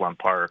race at Oaklawn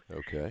Park.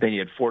 Okay. Then you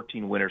had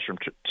 14 winners from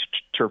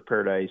Turf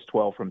Paradise,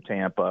 12 from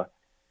Tampa,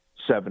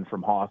 7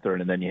 from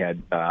Hawthorne, and then you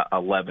had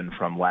 11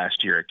 from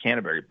last year at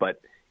Canterbury. But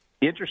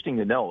interesting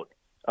to note,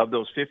 of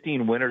those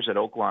 15 winners at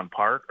Oaklawn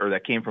Park, or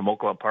that came from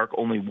Oaklawn Park,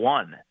 only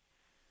one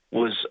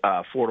was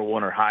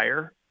 4-1 or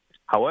higher.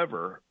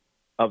 However,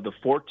 of the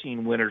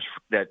 14 winners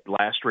that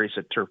last race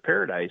at Turf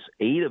Paradise,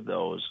 8 of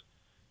those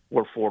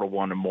were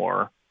 4-1 or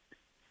more.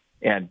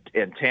 And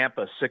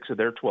Tampa, 6 of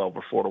their 12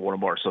 were 4-1 or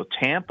more. So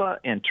Tampa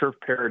and Turf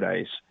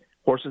Paradise,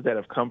 horses that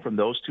have come from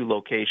those two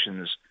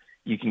locations,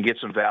 you can get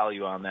some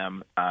value on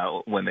them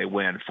when they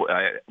win.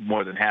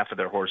 More than half of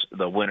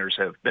the winners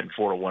have been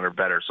 4-1 or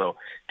better. So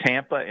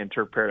Tampa and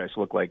Turf Paradise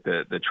look like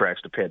the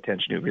tracks to pay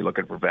attention to if you're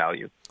looking for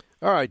value.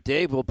 All right,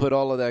 Dave, we'll put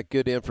all of that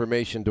good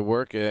information to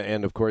work.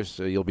 And, of course,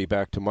 you'll be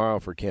back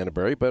tomorrow for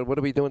Canterbury. But what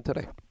are we doing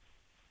today?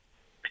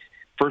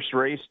 First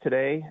race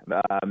today,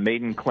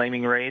 maiden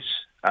claiming race,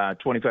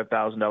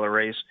 $25,000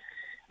 race.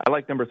 I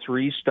like number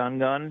 3, Stun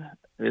Gun.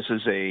 This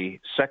is a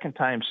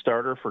second-time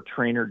starter for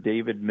trainer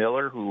David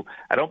Miller, who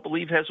I don't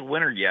believe has a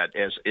winner yet,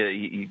 as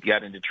he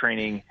got into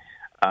training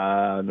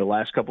the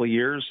last couple of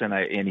years,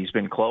 and he's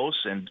been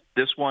close. And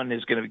this one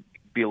is going to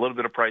be a little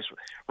bit of price.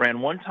 Ran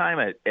one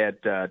time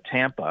at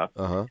Tampa,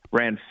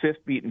 ran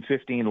 5th, beaten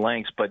 15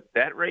 lengths, but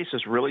that race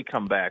has really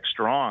come back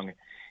strong.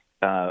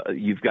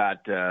 You've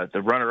got the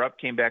runner-up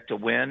came back to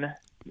win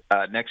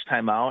next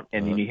time out,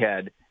 and then you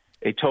had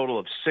a total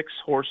of 6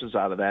 horses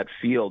out of that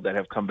field that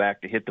have come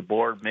back to hit the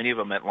board, many of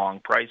them at long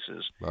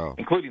prices,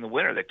 including the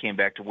winner that came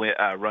back to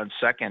run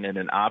second in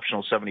an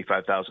optional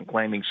 $75,000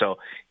 claiming. So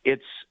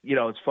it's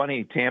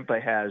funny. Tampa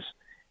has,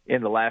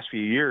 in the last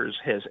few years,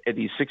 has at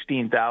these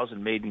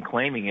 16,000 maiden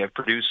claiming have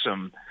produced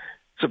some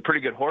pretty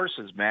good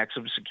horses,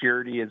 Maximum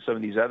Security and some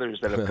of these others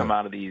that have come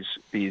out of these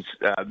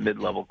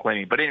mid-level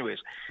claiming. But anyways,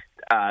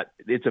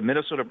 it's a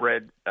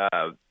Minnesota-bred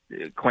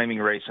claiming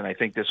race, and I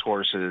think this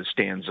horse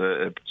stands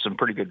some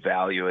pretty good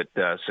value at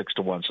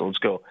 6-1. So let's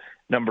go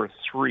number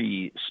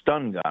 3,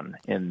 Stun Gun,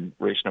 in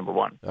race number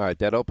 1. All right,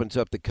 that opens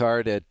up the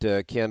card at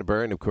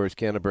Canterbury. And, of course,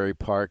 Canterbury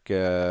Park,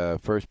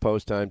 first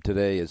post time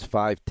today is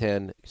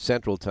 5:10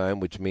 Central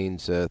Time, which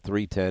means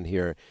 3:10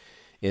 here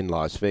in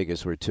Las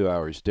Vegas. We're 2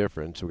 hours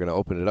different. So we're going to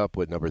open it up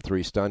with number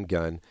 3, Stun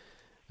Gun.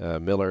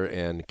 Miller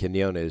and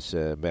Quinones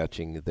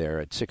matching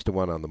there at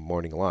 6-1 on the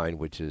morning line,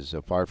 which is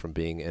far from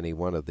being any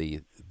one of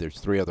the.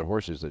 There's 3 other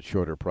horses at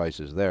shorter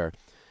prices there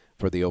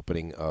for the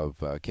opening of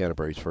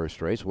Canterbury's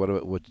first race.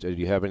 What do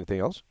you have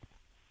anything else?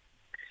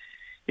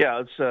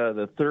 Yeah, it's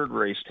the third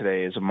race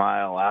today is a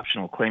mile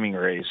optional claiming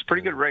race.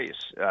 Pretty good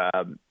race.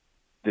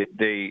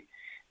 They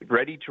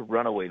Ready to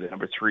Run Away, the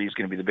number 3, is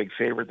going to be the big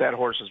favorite. That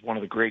horse is one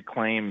of the great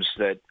claims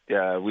that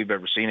we've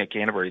ever seen at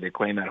Canterbury. They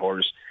claimed that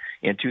horse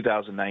in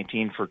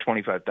 2019 for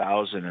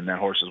 $25,000, and that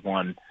horse has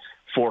won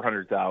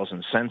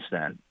 $400,000 since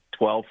then.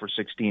 12 for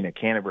 16 at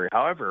Canterbury.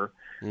 However,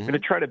 I'm going to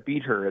try to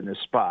beat her in this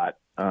spot.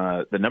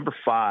 The number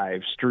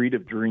 5, Street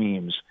of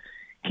Dreams,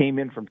 came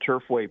in from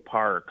Turfway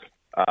Park.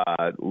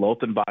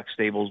 Lothenbach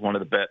Stables, one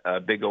of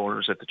the big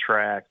owners at the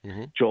track,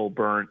 Joel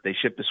Burnt. They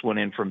shipped this one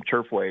in from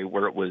Turfway,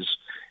 where it was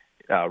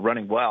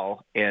running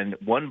well, and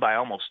won by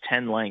almost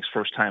 10 lengths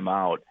first time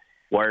out,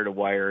 wire to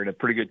wire, and a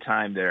pretty good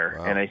time there.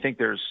 Wow. And I think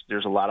there's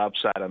a lot of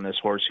upside on this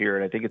horse here,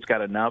 and I think it's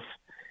got enough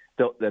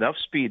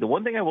speed. The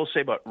one thing I will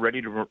say about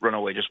Ready to Run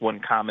Away, just one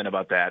comment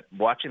about that,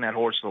 watching that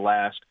horse the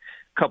last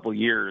couple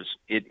years,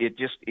 it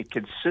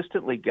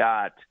consistently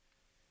got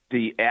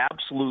the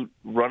absolute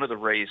run of the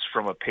race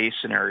from a pace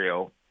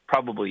scenario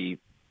probably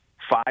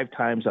 5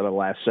 times out of the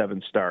last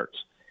 7 starts.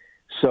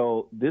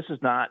 So this is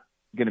not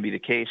going to be the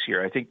case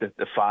here. I think that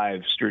the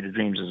 5, Street of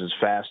Dreams, is as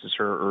fast as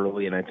her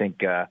early, and I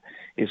think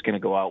is going to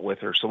go out with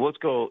her. So let's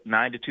go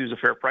 9-2 is a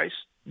fair price.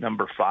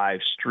 Number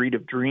 5, Street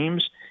of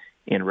Dreams,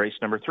 in race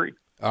number 3.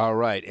 All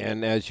right,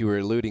 and as you were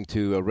alluding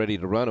to, Ready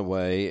to Run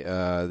Away,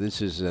 this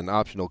is an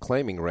optional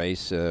claiming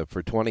race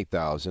for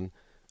 $20,000.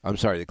 I'm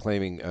sorry, the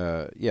claiming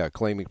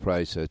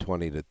price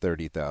 $20,000 to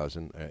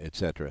 $30,000,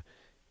 etc.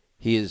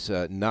 He is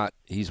not.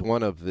 He's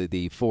one of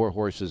the 4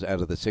 horses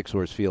out of the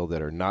 6-horse field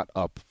that are not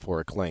up for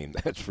a claim.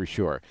 That's for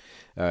sure,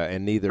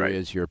 and neither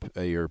is your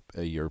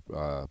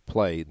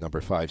play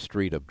number 5,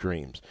 Street of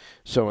Dreams.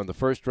 So in the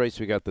first race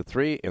we got the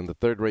 3, in the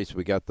third race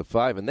we got the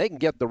 5, and they can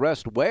get the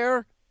rest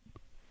where?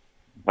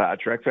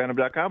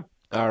 TrackPhantom.com.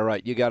 All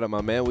right, you got it,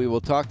 my man. We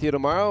will talk to you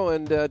tomorrow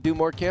and do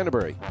more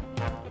Canterbury.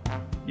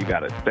 You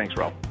got it. Thanks,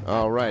 Rob.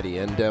 All righty,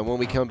 and when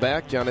we come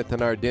back, Jonathan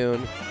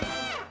Ardoon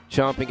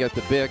chomping at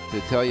the bit to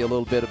tell you a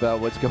little bit about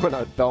what's going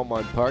on at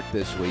Belmont Park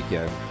this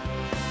weekend.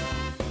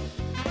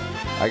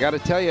 I got to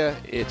tell you,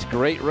 it's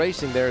great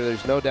racing there.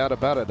 There's no doubt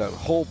about it. A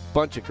whole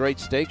bunch of great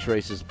stakes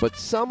races, but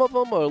some of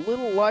them are a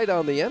little light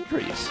on the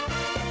entries.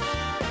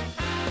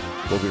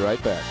 We'll be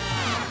right back.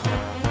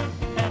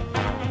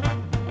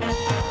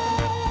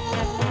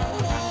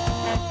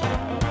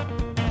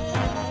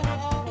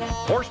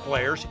 Horse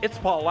players, it's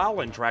Paul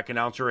Allen, track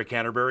announcer at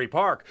Canterbury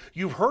Park.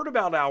 You've heard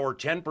about our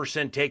 10%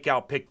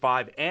 takeout pick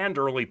 5 and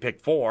early pick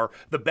 4,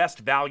 the best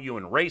value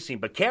in racing,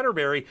 but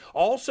Canterbury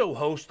also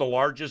hosts the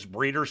largest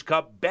Breeders'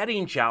 Cup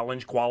Betting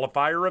Challenge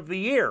qualifier of the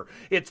year.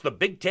 It's the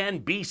Big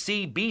Ten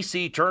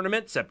BCBC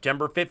tournament,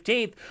 September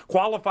 15th.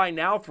 Qualify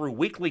now through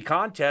weekly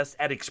contests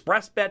at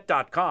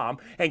expressbet.com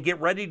and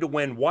get ready to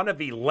win one of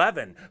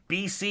 11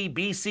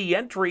 BCBC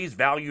entries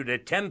valued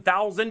at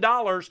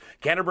 $10,000.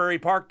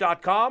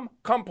 CanterburyPark.com.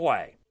 Come play.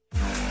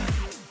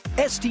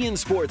 STN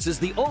Sports is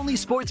the only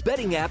sports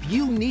betting app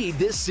you need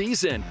this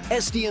season.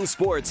 STN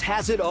Sports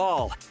has it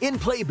all.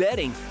 In-play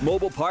betting,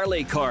 mobile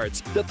parlay cards,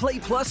 the Play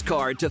Plus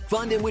card to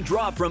fund and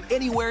withdraw from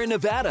anywhere in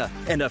Nevada,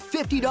 and a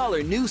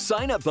 $50 new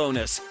sign-up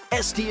bonus.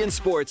 STN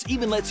Sports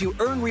even lets you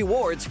earn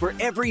rewards for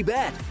every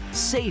bet.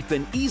 Safe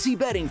and easy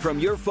betting from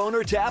your phone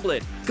or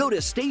tablet. Go to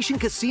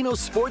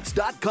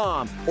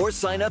StationCasinoSports.com or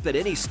sign up at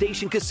any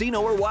Station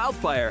Casino or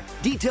Wildfire.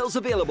 Details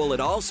available at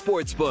all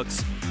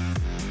sportsbooks.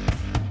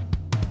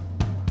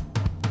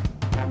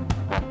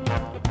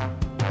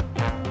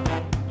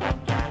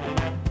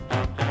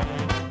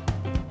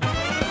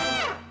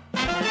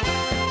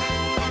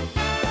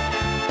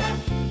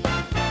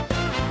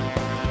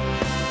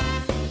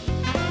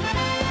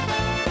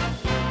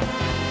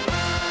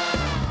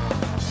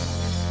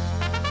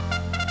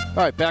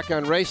 All right, back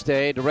on race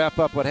day to wrap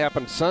up what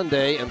happened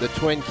Sunday in the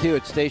Twin Q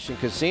at Station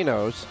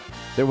Casinos.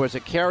 There was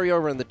a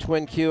carryover in the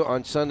Twin Q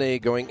on Sunday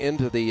going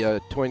into the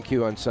Twin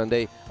Q on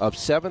Sunday of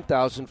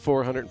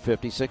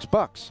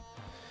 $7,456.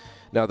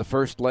 Now, the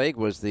first leg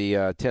was the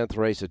 10th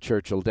race at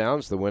Churchill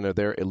Downs. The winner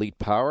there, Elite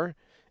Power,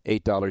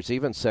 $8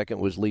 even.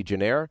 Second was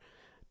Legionnaire,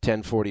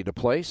 $10.40 to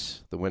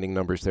place. The winning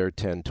numbers there,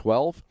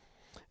 10-12.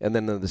 And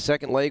then the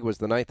second leg was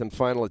the 9th and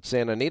final at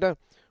Santa Anita,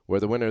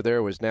 where the winner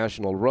there was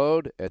National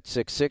Road at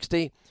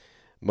 $6.60.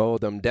 Mow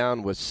Them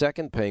Down was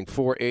second, paying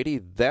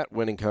 $4.80. That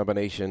winning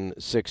combination,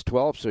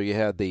 $6.12. So you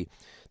had the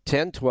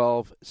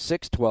 10-12,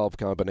 $6.12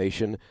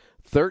 combination.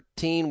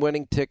 13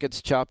 winning tickets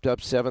chopped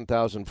up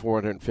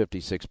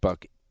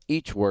 $7,456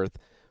 each, worth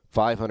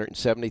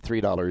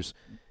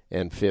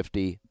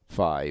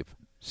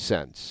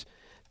 $573.55.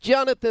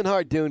 Jonathan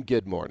Hardoon,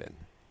 good morning.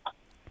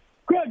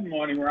 Good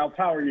morning, Ralph.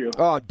 How are you?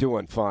 Oh, I'm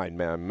doing fine,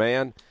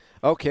 man.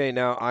 Okay,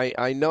 now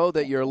I know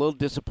that you're a little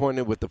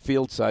disappointed with the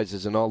field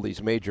sizes in all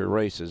these major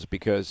races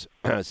because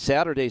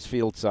Saturday's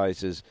field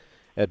sizes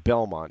at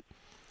Belmont,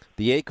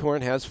 the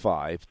Acorn has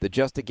 5, the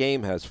Just a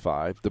Game has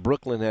 5, the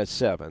Brooklyn has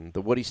 7,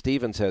 the Woody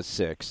Stevens has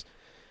 6,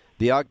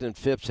 the Ogden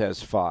Phipps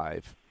has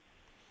 5.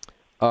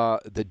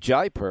 The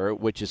Jaipur,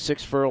 which is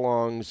 6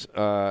 furlongs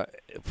for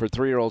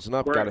 3-year-olds and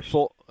up, got a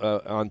full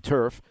on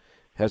turf,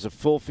 has a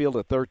full field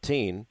of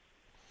 13.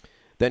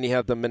 Then you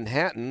have the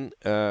Manhattan,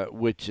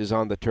 which is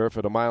on the turf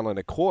at 1.25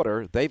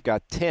 miles. They've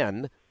got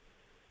 10.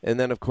 And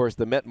then, of course,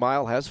 the Met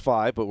Mile has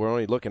 5, but we're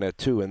only looking at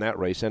 2 in that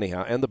race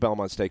anyhow. And the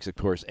Belmont Stakes, of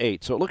course,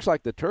 8. So it looks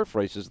like the turf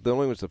races are the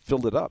only ones that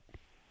filled it up.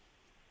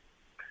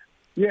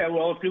 Yeah,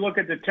 well, if you look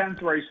at the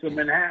 10th race, the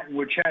Manhattan,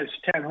 which has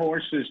 10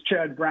 horses,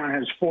 Chad Brown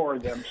has 4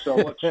 of them. So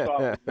let's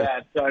start with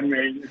that. I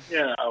mean,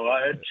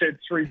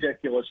 it's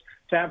ridiculous.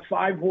 To have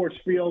 5-horse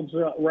fields,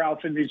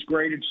 Ralph, in these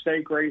graded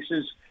stake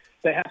races,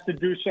 they have to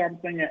do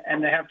something,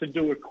 and they have to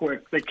do it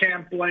quick. They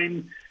can't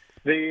blame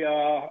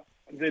the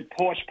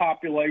horse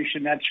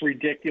population. That's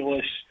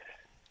ridiculous.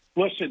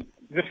 Listen,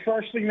 the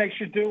first thing they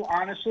should do,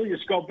 honestly,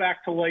 is go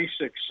back to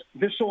Lasix.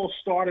 This all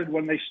started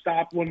when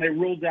they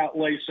ruled out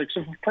Lasix.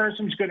 If a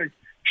person's going to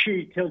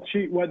cheat, he'll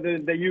cheat whether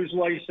they use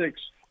Lasix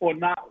or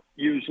not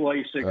use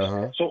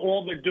Lasix. So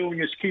all they're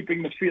doing is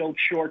keeping the field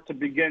short to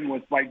begin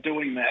with by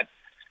doing that.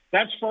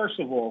 That's first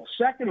of all.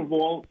 Second of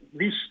all,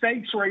 these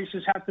stakes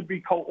races have to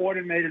be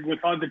coordinated with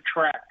other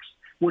tracks,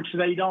 which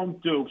they don't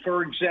do.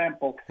 For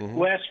example,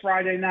 last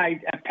Friday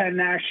night at Penn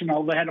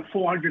National, they had a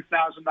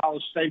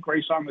 $400,000 stake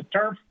race on the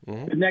turf.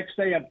 The next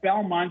day at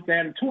Belmont, they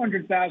had a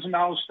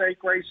 $200,000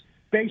 stake race,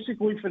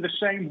 basically for the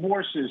same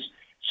horses.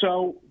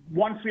 So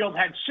one field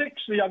had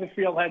 6, the other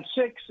field had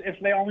 6. If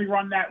they only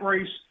run that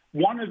race,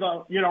 one of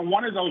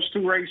those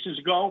 2 races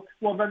go,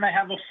 well, then they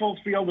have a full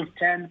field of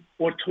 10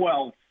 or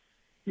 12.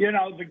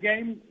 The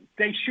game,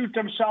 they shoot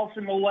themselves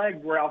in the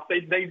leg, Ralph.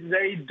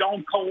 They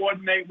don't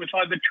coordinate with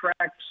other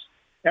tracks.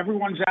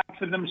 Everyone's out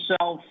for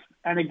themselves.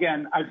 And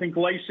again, I think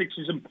Lasix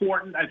is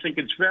important. I think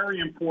it's very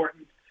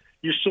important.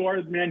 You saw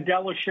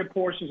Mandela ship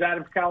horses out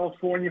of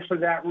California for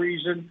that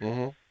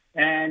reason.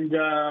 And,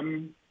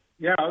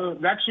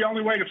 that's the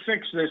only way to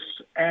fix this.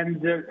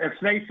 And if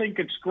they think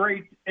it's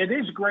great, it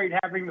is great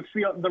having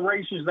the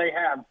races they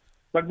have.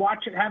 But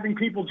having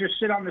people just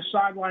sit on the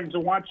sidelines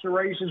and watch the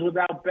races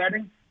without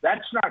betting,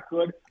 that's not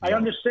good. I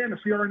understand if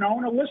you're an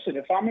owner. Listen,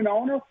 if I'm an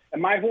owner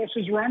and my horse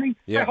is running,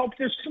 I hope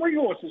there's 3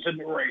 horses in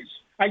the race.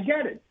 I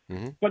get it.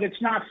 But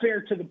it's not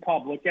fair to the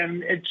public,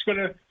 and it's going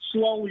to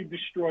slowly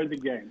destroy the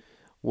game.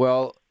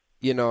 Well,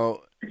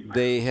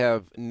 they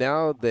have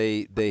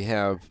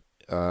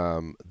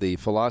the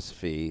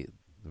philosophy,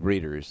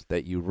 readers,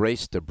 that you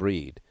race to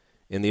breed.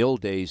 In the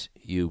old days,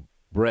 you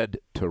bred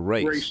to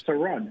race. Race to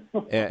run.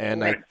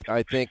 And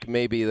I think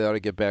maybe they ought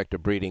to get back to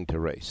breeding to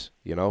race,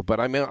 But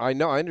I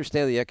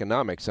understand the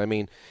economics. I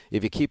mean,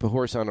 if you keep a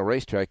horse on a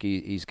racetrack,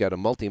 he's got a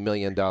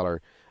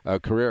multi-million-dollar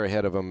career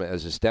ahead of him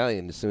as a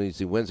stallion as soon as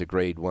he wins a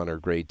Grade 1 or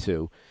Grade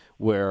 2,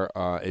 where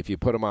if you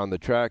put him on the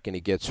track and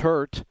he gets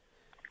hurt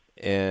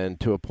and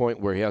to a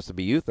point where he has to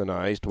be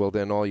euthanized, well,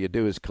 then all you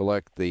do is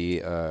collect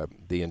the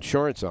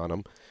insurance on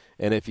him.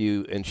 And if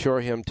you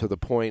insure him to the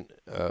point,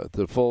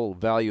 the full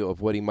value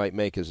of what he might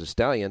make as a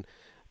stallion,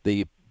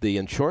 the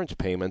insurance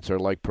payments are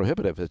like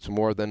prohibitive. It's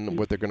more than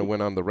what they're going to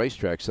win on the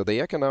racetrack. So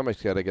the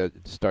economics got to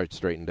start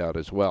straightened out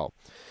as well.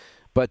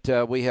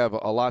 But we have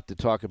a lot to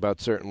talk about,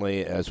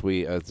 certainly, as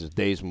the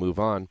days move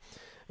on.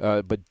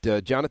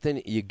 But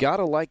Jonathan, you got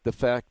to like the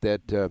fact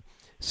that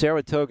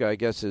Saratoga, I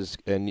guess,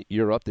 and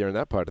you're up there in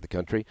that part of the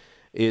country,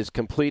 is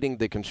completing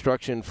the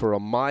construction for a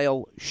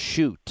mile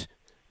chute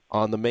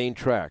on the main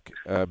track,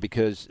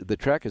 because the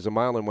track is 1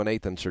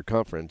 1/8 in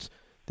circumference.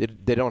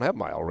 They don't have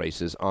mile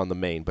races on the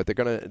main, but they're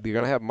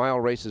gonna have mile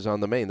races on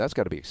the main. That's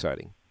got to be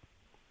exciting.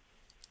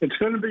 It's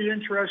going to be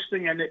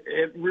interesting, and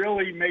it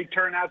really may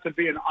turn out to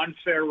be an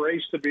unfair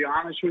race, to be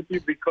honest with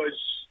you, because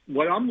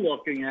what I'm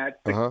looking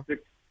at, the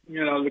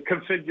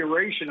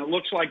configuration, it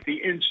looks like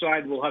the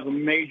inside will have a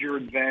major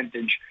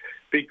advantage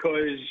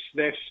because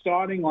they're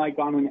starting like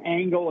on an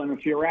angle, and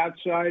if you're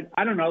outside,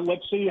 I don't know,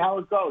 let's see how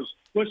it goes.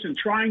 Listen,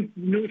 trying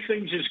new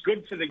things is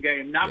good for the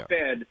game, not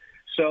bad.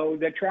 So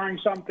they're trying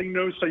something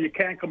new, so you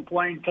can't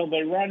complain until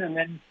they run, and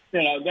then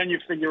you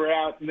figure it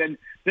out, and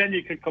then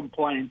you can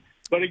complain.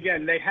 But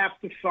again, they have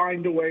to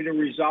find a way to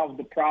resolve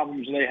the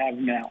problems they have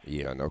now.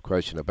 Yeah, no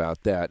question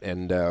about that.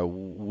 And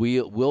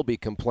we'll be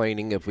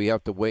complaining if we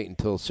have to wait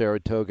until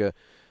Saratoga,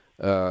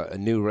 a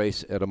new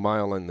race at 1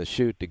 mile in the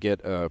chute, to get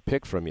a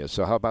pick from you.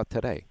 So how about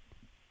today?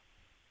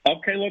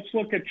 Okay, let's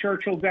look at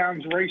Churchill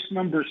Downs race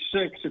number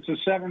 6. It's a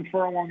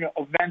 7-furlong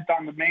event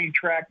on the main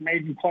track,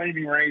 maiden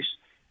claiming race.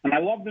 And I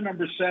love the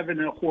number 7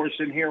 horse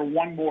in here,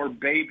 One More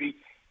Baby.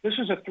 This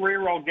is a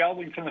 3-year-old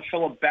gelding from the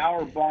Philip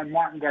Bauer barn,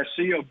 Martin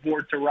Garcia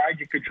aboard to ride.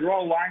 You could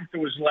draw a line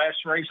through his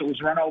last race. It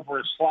was run over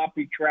a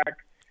sloppy track.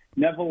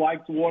 Never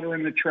liked water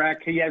in the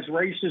track. He has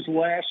races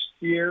last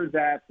year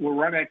that were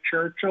run at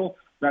Churchill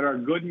that are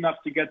good enough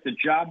to get the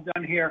job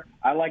done here.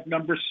 I like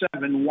number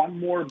 7, One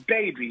More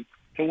Baby,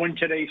 to win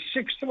today's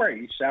 6th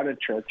race out of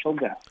Churchill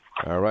Downs.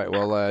 All right.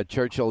 Well,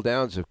 Churchill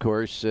Downs, of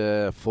course,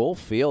 full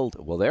field.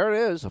 Well, there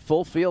it is, a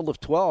full field of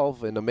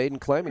 12 in the maiden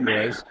claiming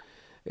race.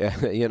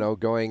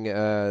 Going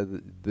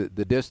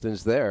the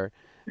distance there,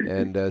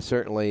 and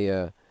certainly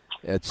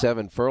at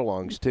 7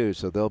 furlongs too.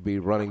 So they'll be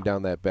running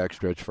down that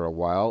backstretch for a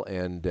while,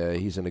 and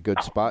he's in a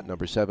good spot.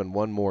 Number 7,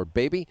 One More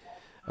Baby.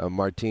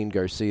 Martin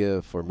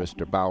Garcia for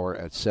Mr. Bauer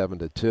at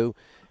 7-2.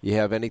 You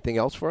have anything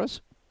else for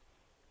us?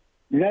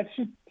 That's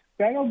it.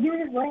 That'll do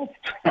it, Ralph.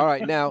 All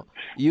right, now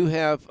you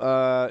have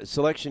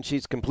selection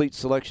sheets, complete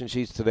selection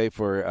sheets today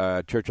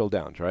for Churchill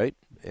Downs, right?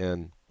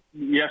 And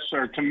yes,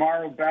 sir.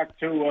 Tomorrow back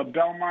to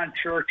Belmont,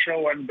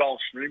 Churchill, and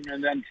Gulfstream,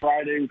 and then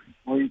Friday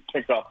we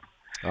pick up.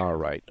 All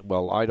right.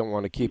 Well, I don't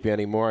want to keep you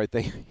anymore. I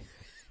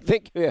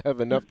think you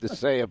have enough to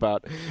say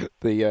about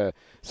the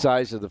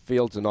size of the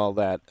fields and all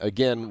that.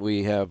 Again,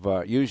 we have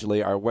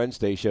usually our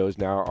Wednesday shows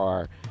now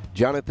are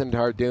Jonathan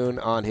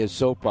Tardoon on his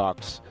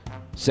soapbox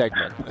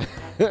segment.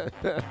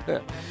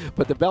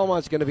 But the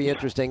Belmont's going to be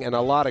interesting and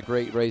a lot of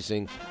great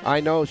racing. I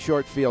know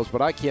short fields,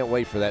 but I can't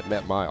wait for that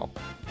Met Mile.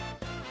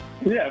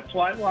 Yeah,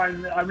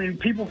 Flightline. I mean,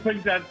 people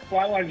think that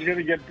Flightline's going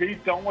to get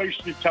beat. Don't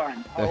waste your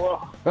time.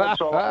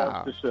 That's all I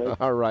have to say.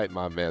 All right,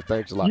 my man.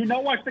 Thanks a lot. You know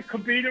what, the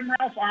Khabib,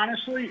 Ralph,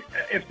 honestly,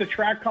 if the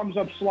track comes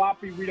up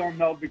sloppy, we don't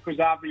know because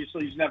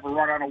obviously he's never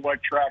run on a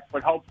wet track.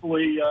 But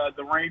hopefully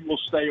the rain will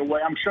stay away.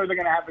 I'm sure they're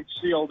going to have it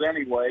sealed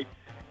anyway.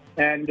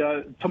 And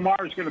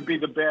tomorrow's going to be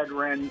the bad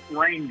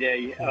rain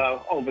day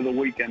over the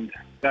weekend.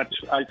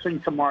 I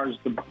think tomorrow's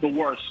the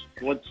worst.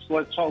 Let's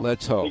hope.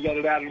 Let's hope. We get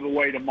it out of the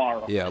way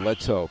tomorrow. Yeah,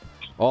 let's hope.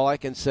 All I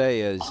can say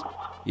is,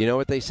 you know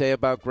what they say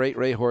about great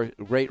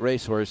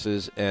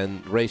racehorses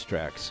and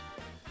racetracks?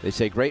 They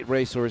say great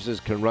racehorses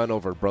can run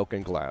over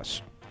broken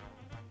glass.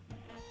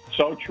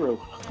 So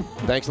true.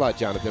 Thanks a lot,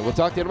 Jonathan. We'll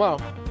talk to you tomorrow.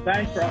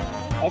 Thanks,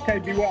 Ralph. Okay,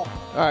 be well.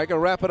 All right, going to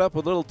wrap it up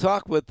with a little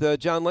talk with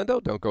John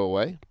Lindo. Don't go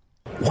away.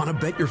 Want to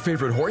bet your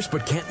favorite horse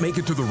but can't make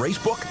it to the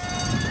racebook?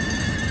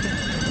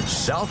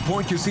 South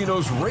Point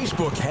Casino's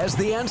Racebook has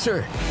the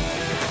answer.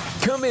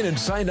 Come in and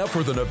sign up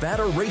for the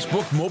Nevada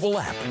Racebook mobile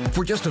app.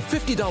 For just a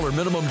 $50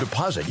 minimum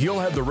deposit, you'll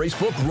have the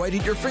Racebook right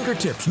at your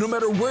fingertips, no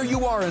matter where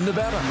you are in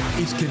Nevada.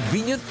 It's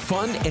convenient,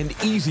 fun, and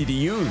easy to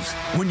use.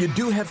 When you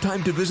do have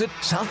time to visit,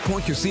 South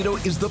Point Casino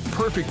is the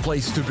perfect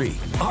place to be.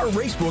 Our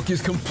Racebook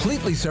is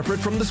completely separate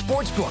from the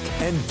sportsbook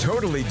and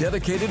totally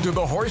dedicated to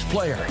the horse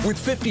player. With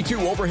 52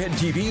 overhead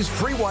TVs,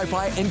 free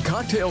Wi-Fi, and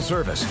cocktail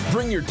service.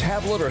 Bring your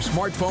tablet or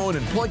smartphone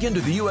and plug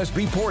into the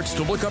USB ports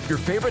to look up your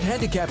favorite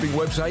handicapping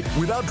website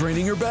without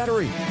draining your battery.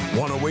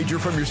 Want to wager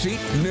from your seat?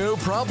 No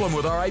problem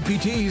with our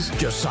IPTs.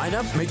 Just sign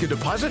up, make a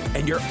deposit,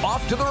 and you're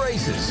off to the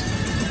races.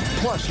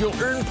 Plus, you'll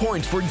earn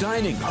points for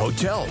dining,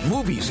 hotel,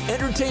 movies,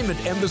 entertainment,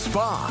 and the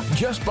spa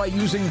just by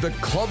using the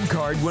club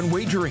card when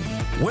wagering.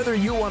 Whether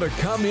you want to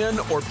come in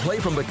or play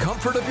from the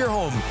comfort of your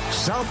home,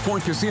 South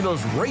Point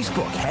Casino's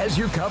Racebook has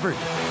you covered.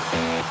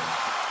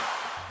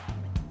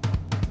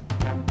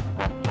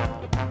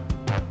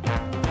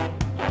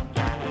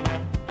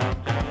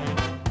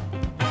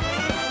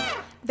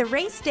 The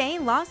Race Day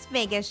Las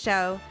Vegas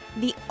Show,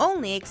 the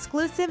only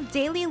exclusive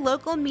daily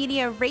local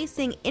media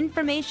racing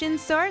information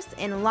source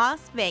in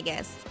Las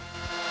Vegas.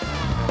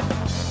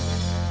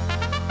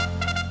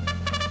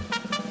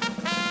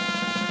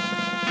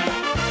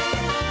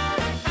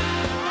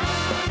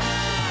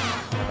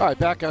 All right,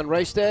 back on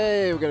Race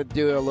Day. We're going to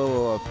do a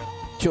little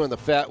chewing the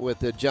fat with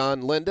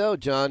John Lindo.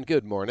 John,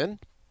 good morning.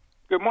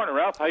 Good morning,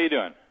 Ralph. How you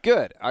doing?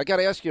 Good. I got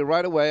to ask you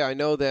right away. I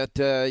know that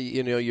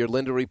your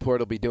Lindo Report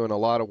will be doing a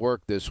lot of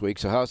work this week.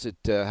 So how's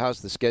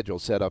the schedule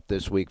set up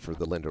this week for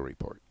the Lindo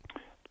Report?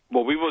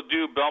 Well, we will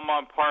do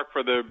Belmont Park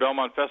for the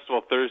Belmont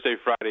Festival Thursday,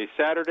 Friday,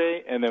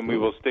 Saturday, and then we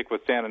will stick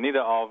with Santa Anita,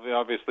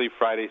 obviously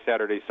Friday,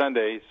 Saturday,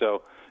 Sunday.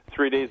 So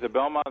 3 days of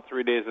Belmont,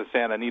 3 days of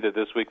Santa Anita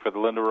this week for the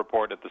Lindo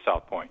Report at the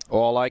South Point.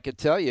 All I could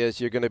tell you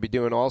is you're going to be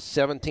doing all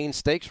 17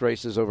 stakes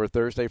races over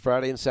Thursday,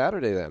 Friday, and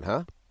Saturday then,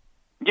 huh?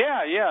 Yeah.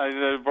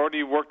 I've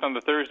already worked on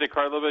the Thursday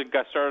card a little bit.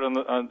 Got started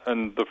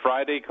on the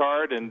Friday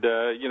card, and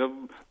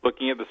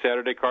looking at the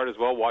Saturday card as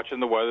well, watching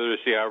the weather to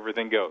see how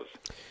everything goes.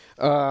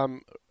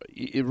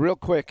 Real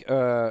quick,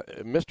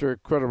 Mr.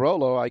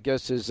 Cordarolo, I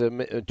guess, is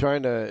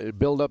trying to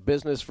build up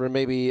business for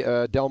maybe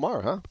Del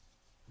Mar, huh?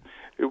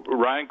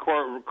 Ryan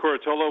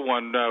Curatolo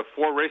won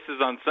 4 races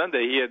on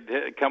Sunday. He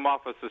had come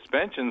off a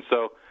suspension,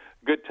 so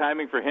good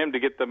timing for him to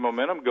get the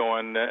momentum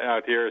going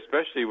out here,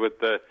 especially with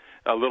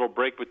a little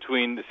break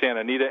between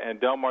Santa Anita and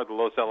Del Mar, the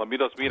Los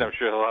Alamitos meet. I'm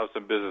sure he'll have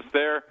some business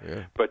there.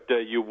 Yeah. But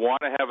you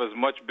want to have as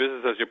much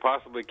business as you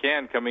possibly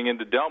can coming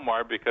into Del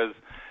Mar because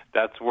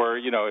that's where,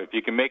 if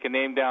you can make a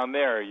name down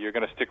there, you're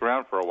going to stick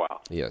around for a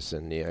while. Yes,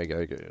 and I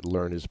got to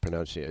learn his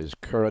pronunciation. It's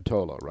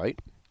Curatolo, right?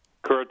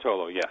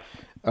 Curatolo, yes.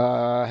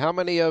 How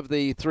many of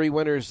the 3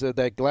 winners of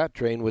that Glatt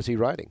train was he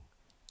riding?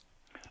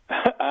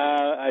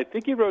 I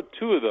think he rode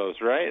 2 of those,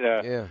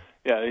 right? Yeah.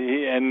 Yeah,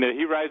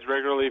 he rides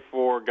regularly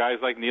for guys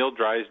like Neil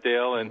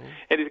Drysdale, and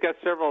he's got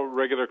several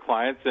regular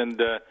clients.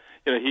 And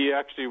he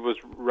actually was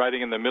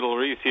riding in the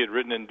Middle East. He had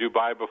ridden in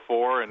Dubai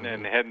before, and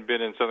hadn't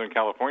been in Southern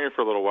California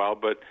for a little while.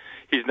 But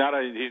he's not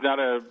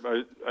a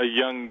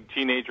young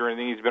teenager or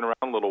anything. He's been around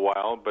a little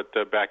while, but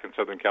back in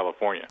Southern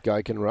California.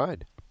 Guy can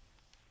ride.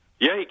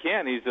 Yeah, he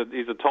can.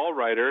 He's a tall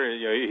rider.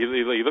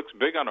 He looks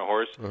big on a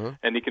horse,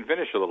 and he can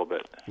finish a little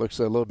bit. Looks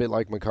a little bit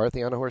like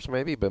McCarthy on a horse,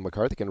 maybe, but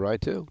McCarthy can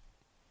ride too.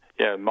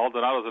 Yeah,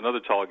 Maldonado's another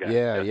tall guy.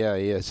 Yeah,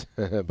 he is.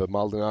 But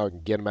Maldonado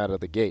can get him out of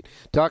the gate.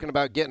 Talking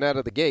about getting out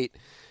of the gate,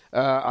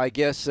 I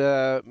guess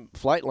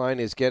Flightline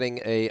is getting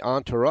a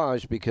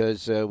entourage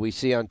because we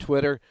see on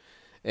Twitter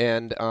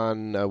and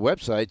on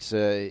websites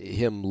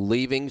him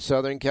leaving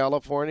Southern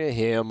California,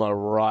 him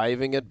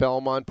arriving at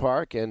Belmont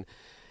Park, and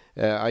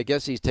I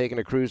guess he's taking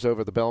a cruise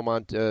over the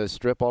Belmont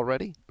Strip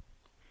already?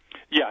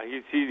 Yeah,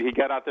 he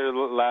got out there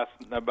last,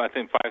 I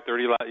think,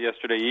 5:30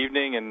 yesterday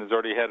evening, and has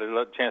already had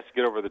a chance to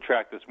get over the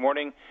track this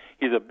morning.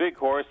 He's a big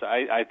horse.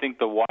 I think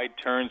the wide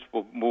turns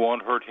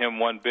won't hurt him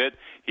one bit.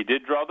 He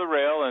did draw the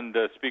rail, and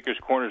Speaker's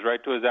Corner's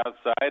right to his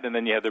outside, and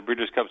then you have the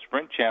Breeders' Cup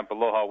Sprint champ,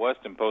 Aloha West,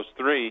 in post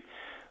 3,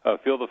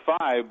 field of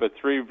 5, but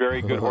 3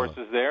 very good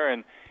horses there,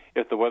 and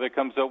if the weather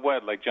comes up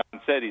wet, like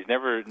John said, he's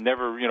never,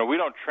 we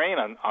don't train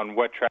on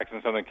wet tracks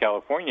in Southern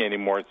California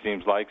anymore, it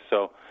seems like,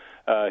 so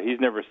he's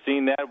never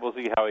seen that. We'll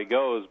see how he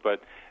goes,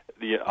 but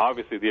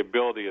obviously the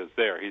ability is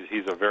there.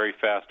 He's a very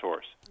fast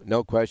horse.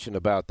 No question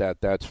about that,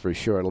 that's for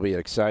sure. It'll be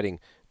exciting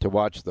to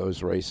watch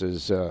those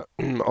races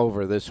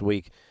over this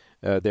week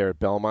there at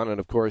Belmont. And,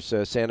 of course,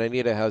 Santa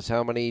Anita has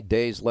how many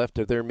days left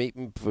of their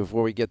meeting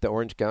before we get to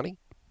Orange County?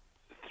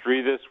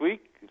 3 this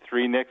week,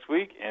 3 next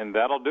week, and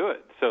that'll do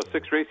it. So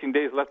 6 racing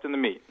days left in the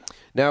meet.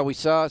 Now, we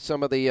saw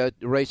some of the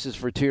races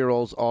for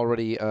 2-year-olds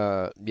already,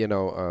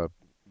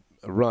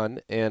 run,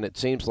 and it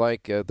seems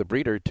like the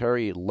breeder,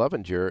 Terry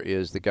Lovinger,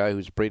 is the guy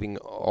who's breeding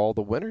all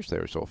the winners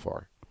there so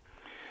far.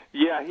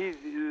 Yeah, his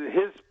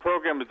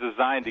program is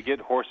designed to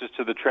get horses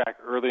to the track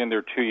early in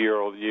their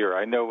 2-year-old year.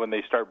 I know when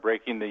they start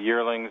breaking the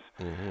yearlings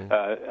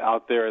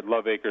out there at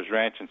Love Acres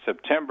Ranch in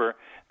September,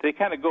 they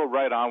kind of go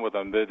right on with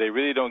them. They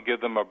really don't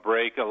give them a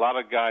break. A lot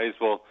of guys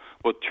will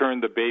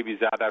turn the babies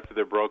out after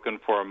they're broken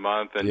for a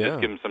month and just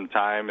give them some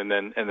time and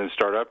then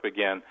start up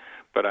again.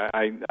 But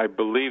I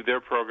believe their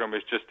program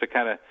is just to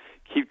kind of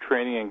keep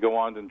training and go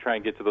on and try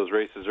and get to those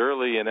races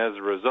early. And as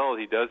a result,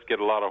 he does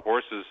get a lot of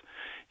horses,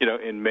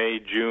 in May,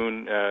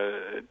 June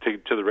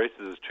to the races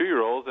as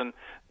 2-year-olds. And,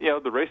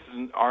 the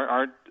races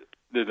aren't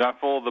they're not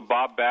full of the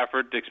Bob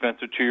Baffert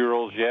expensive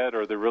 2-year-olds yet,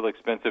 or the real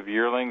expensive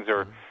yearlings,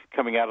 or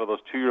coming out of those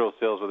 2-year-old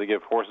sales where they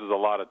give horses a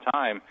lot of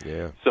time.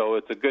 Yeah. So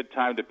it's a good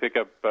time to pick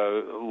up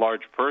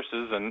large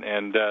purses,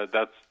 and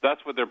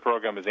that's what their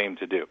program is aimed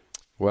to do.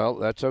 Well,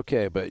 that's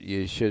okay, but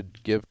you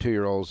should give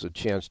 2-year-olds a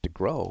chance to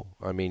grow.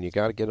 I mean, you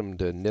got to get them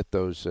to knit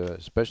those,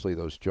 especially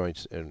those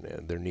joints and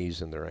their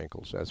knees and their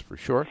ankles, that's for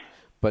sure.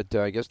 But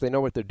I guess they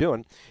know what they're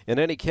doing. In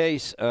any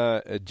case,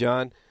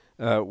 John,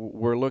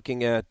 we're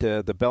looking at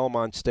the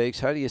Belmont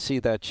Stakes. How do you see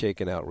that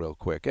shaking out real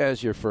quick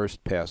as your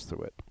first pass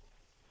through it?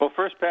 Well,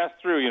 first pass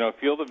through,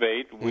 field of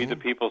 8, We the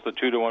People's the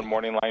 2-1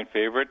 morning line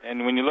favorite.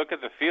 And when you look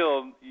at the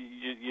field,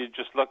 you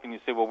just look and you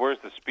say, well, where's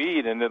the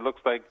speed? And it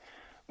looks like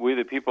We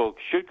the People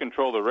should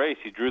control the race.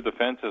 He drew the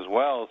fence as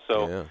well.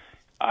 So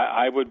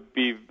I would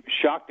be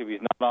shocked if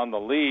he's not on the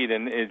lead.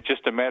 And it's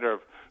just a matter of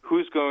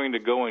who's going to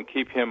go and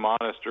keep him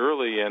honest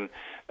early. And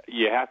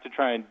you have to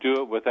try and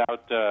do it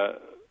without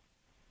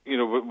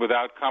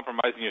without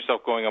compromising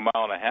yourself going a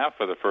mile and a half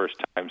for the first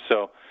time.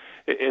 So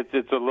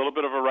it's a little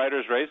bit of a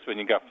rider's race when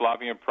you got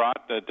Flavien Prat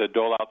to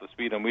dole out the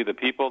speed on We the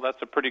People.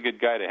 That's a pretty good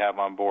guy to have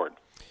on board.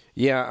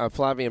 Yeah,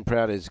 Flavien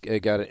Prat has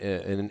got,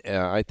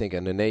 I think,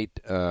 an innate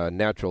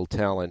natural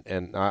talent,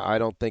 and I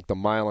don't think the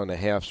mile and a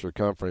half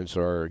circumference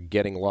or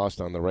getting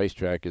lost on the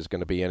racetrack is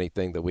going to be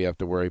anything that we have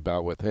to worry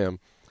about with him.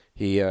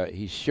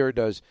 He sure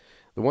does.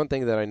 The one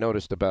thing that I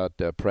noticed about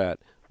Prat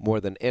more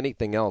than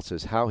anything else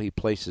is how he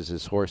places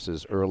his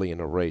horses early in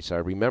a race. I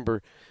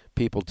remember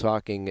people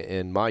talking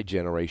in my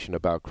generation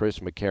about Chris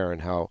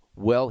McCarron, how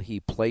well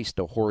he placed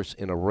a horse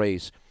in a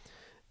race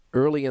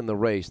early in the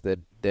race,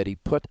 that he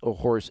put a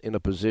horse in a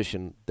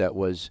position that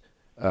was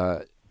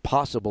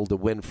possible to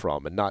win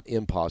from and not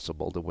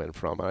impossible to win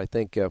from. And I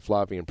think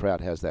Flavien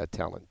Prat has that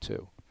talent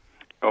too.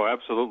 Oh,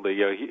 absolutely.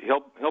 Yeah,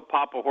 he'll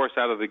pop a horse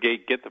out of the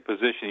gate, get the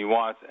position he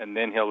wants, and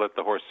then he'll let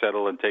the horse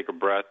settle and take a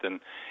breath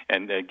and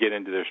get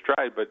into their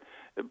stride. But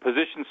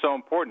position's so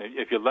important.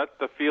 If you let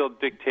the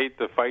field dictate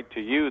the fight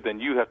to you,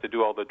 then you have to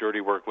do all the dirty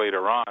work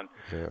later on.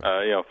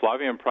 Yeah.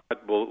 Flavien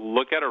Prat will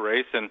look at a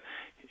race, and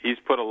he's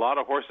put a lot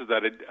of horses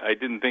that I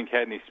didn't think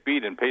had any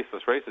speed in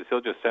paceless races. He'll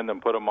just send them,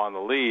 put them on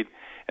the lead,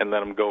 and let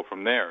them go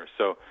from there.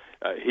 So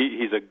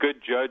he's a good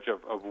judge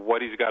of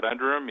what he's got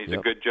under him. He's a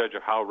good judge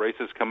of how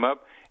races come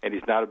up, and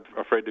he's not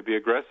afraid to be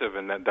aggressive,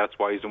 and that's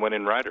why he's a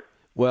winning rider.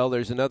 Well,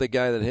 there's another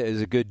guy that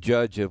is a good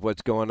judge of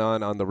what's going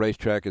on the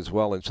racetrack as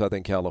well in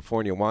Southern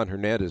California. Juan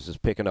Hernandez is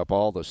picking up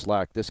all the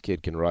slack. This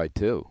kid can ride,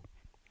 too.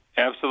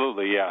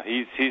 Absolutely, yeah.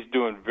 He's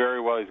doing very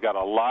well. He's got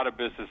a lot of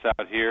business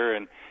out here,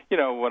 and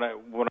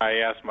when I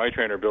asked my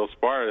trainer Bill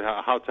Spar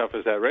how tough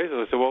is that race,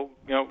 I said, well,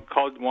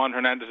 call Juan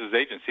Hernandez's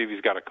agent, see if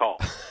he's got a call.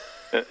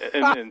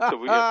 and so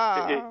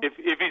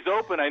if he's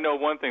open, I know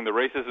one thing: the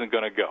race isn't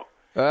going to go.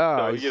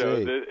 Oh,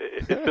 so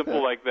it's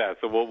simple like that.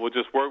 So we'll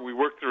just work. We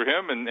work through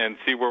him and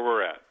see where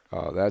we're at.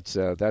 Oh,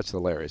 that's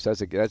hilarious.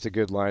 That's a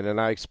good line, and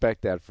I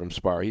expect that from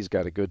Spar. He's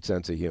got a good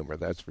sense of humor,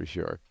 that's for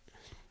sure.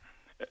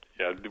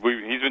 Yeah,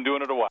 he's been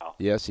doing it a while.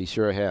 Yes, he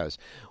sure has.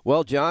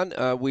 Well, John,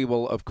 we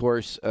will, of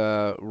course,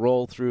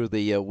 roll through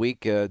the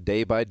week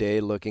day by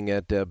day, looking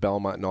at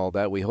Belmont and all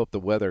that. We hope the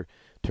weather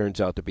turns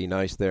out to be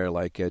nice there.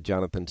 Like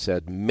Jonathan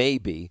said,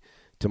 maybe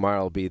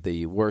tomorrow will be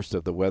the worst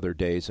of the weather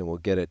days, and we'll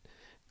get it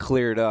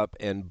cleared up.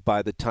 And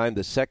by the time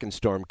the second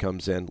storm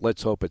comes in,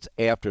 let's hope it's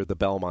after the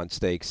Belmont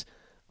Stakes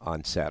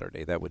on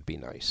Saturday. That would be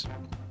nice.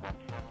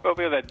 Well, if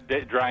we have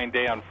that drying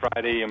day on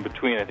Friday in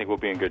between, I think we'll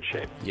be in good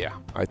shape. Yeah,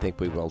 I think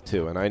we will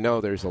too. And I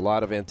know there's a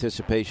lot of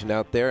anticipation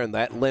out there, and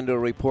that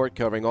Lindo report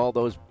covering all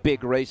those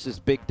big races,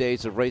 big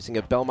days of racing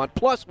at Belmont,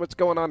 plus what's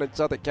going on in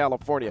Southern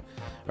California,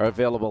 are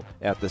available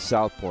at the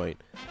South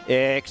Point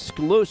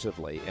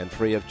exclusively and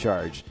free of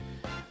charge.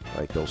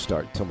 Like they'll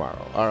start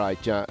tomorrow. All right,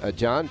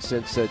 John,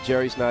 since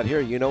Jerry's not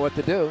here, you know what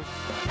to do.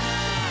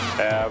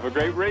 Have a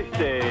great race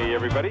day,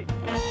 everybody.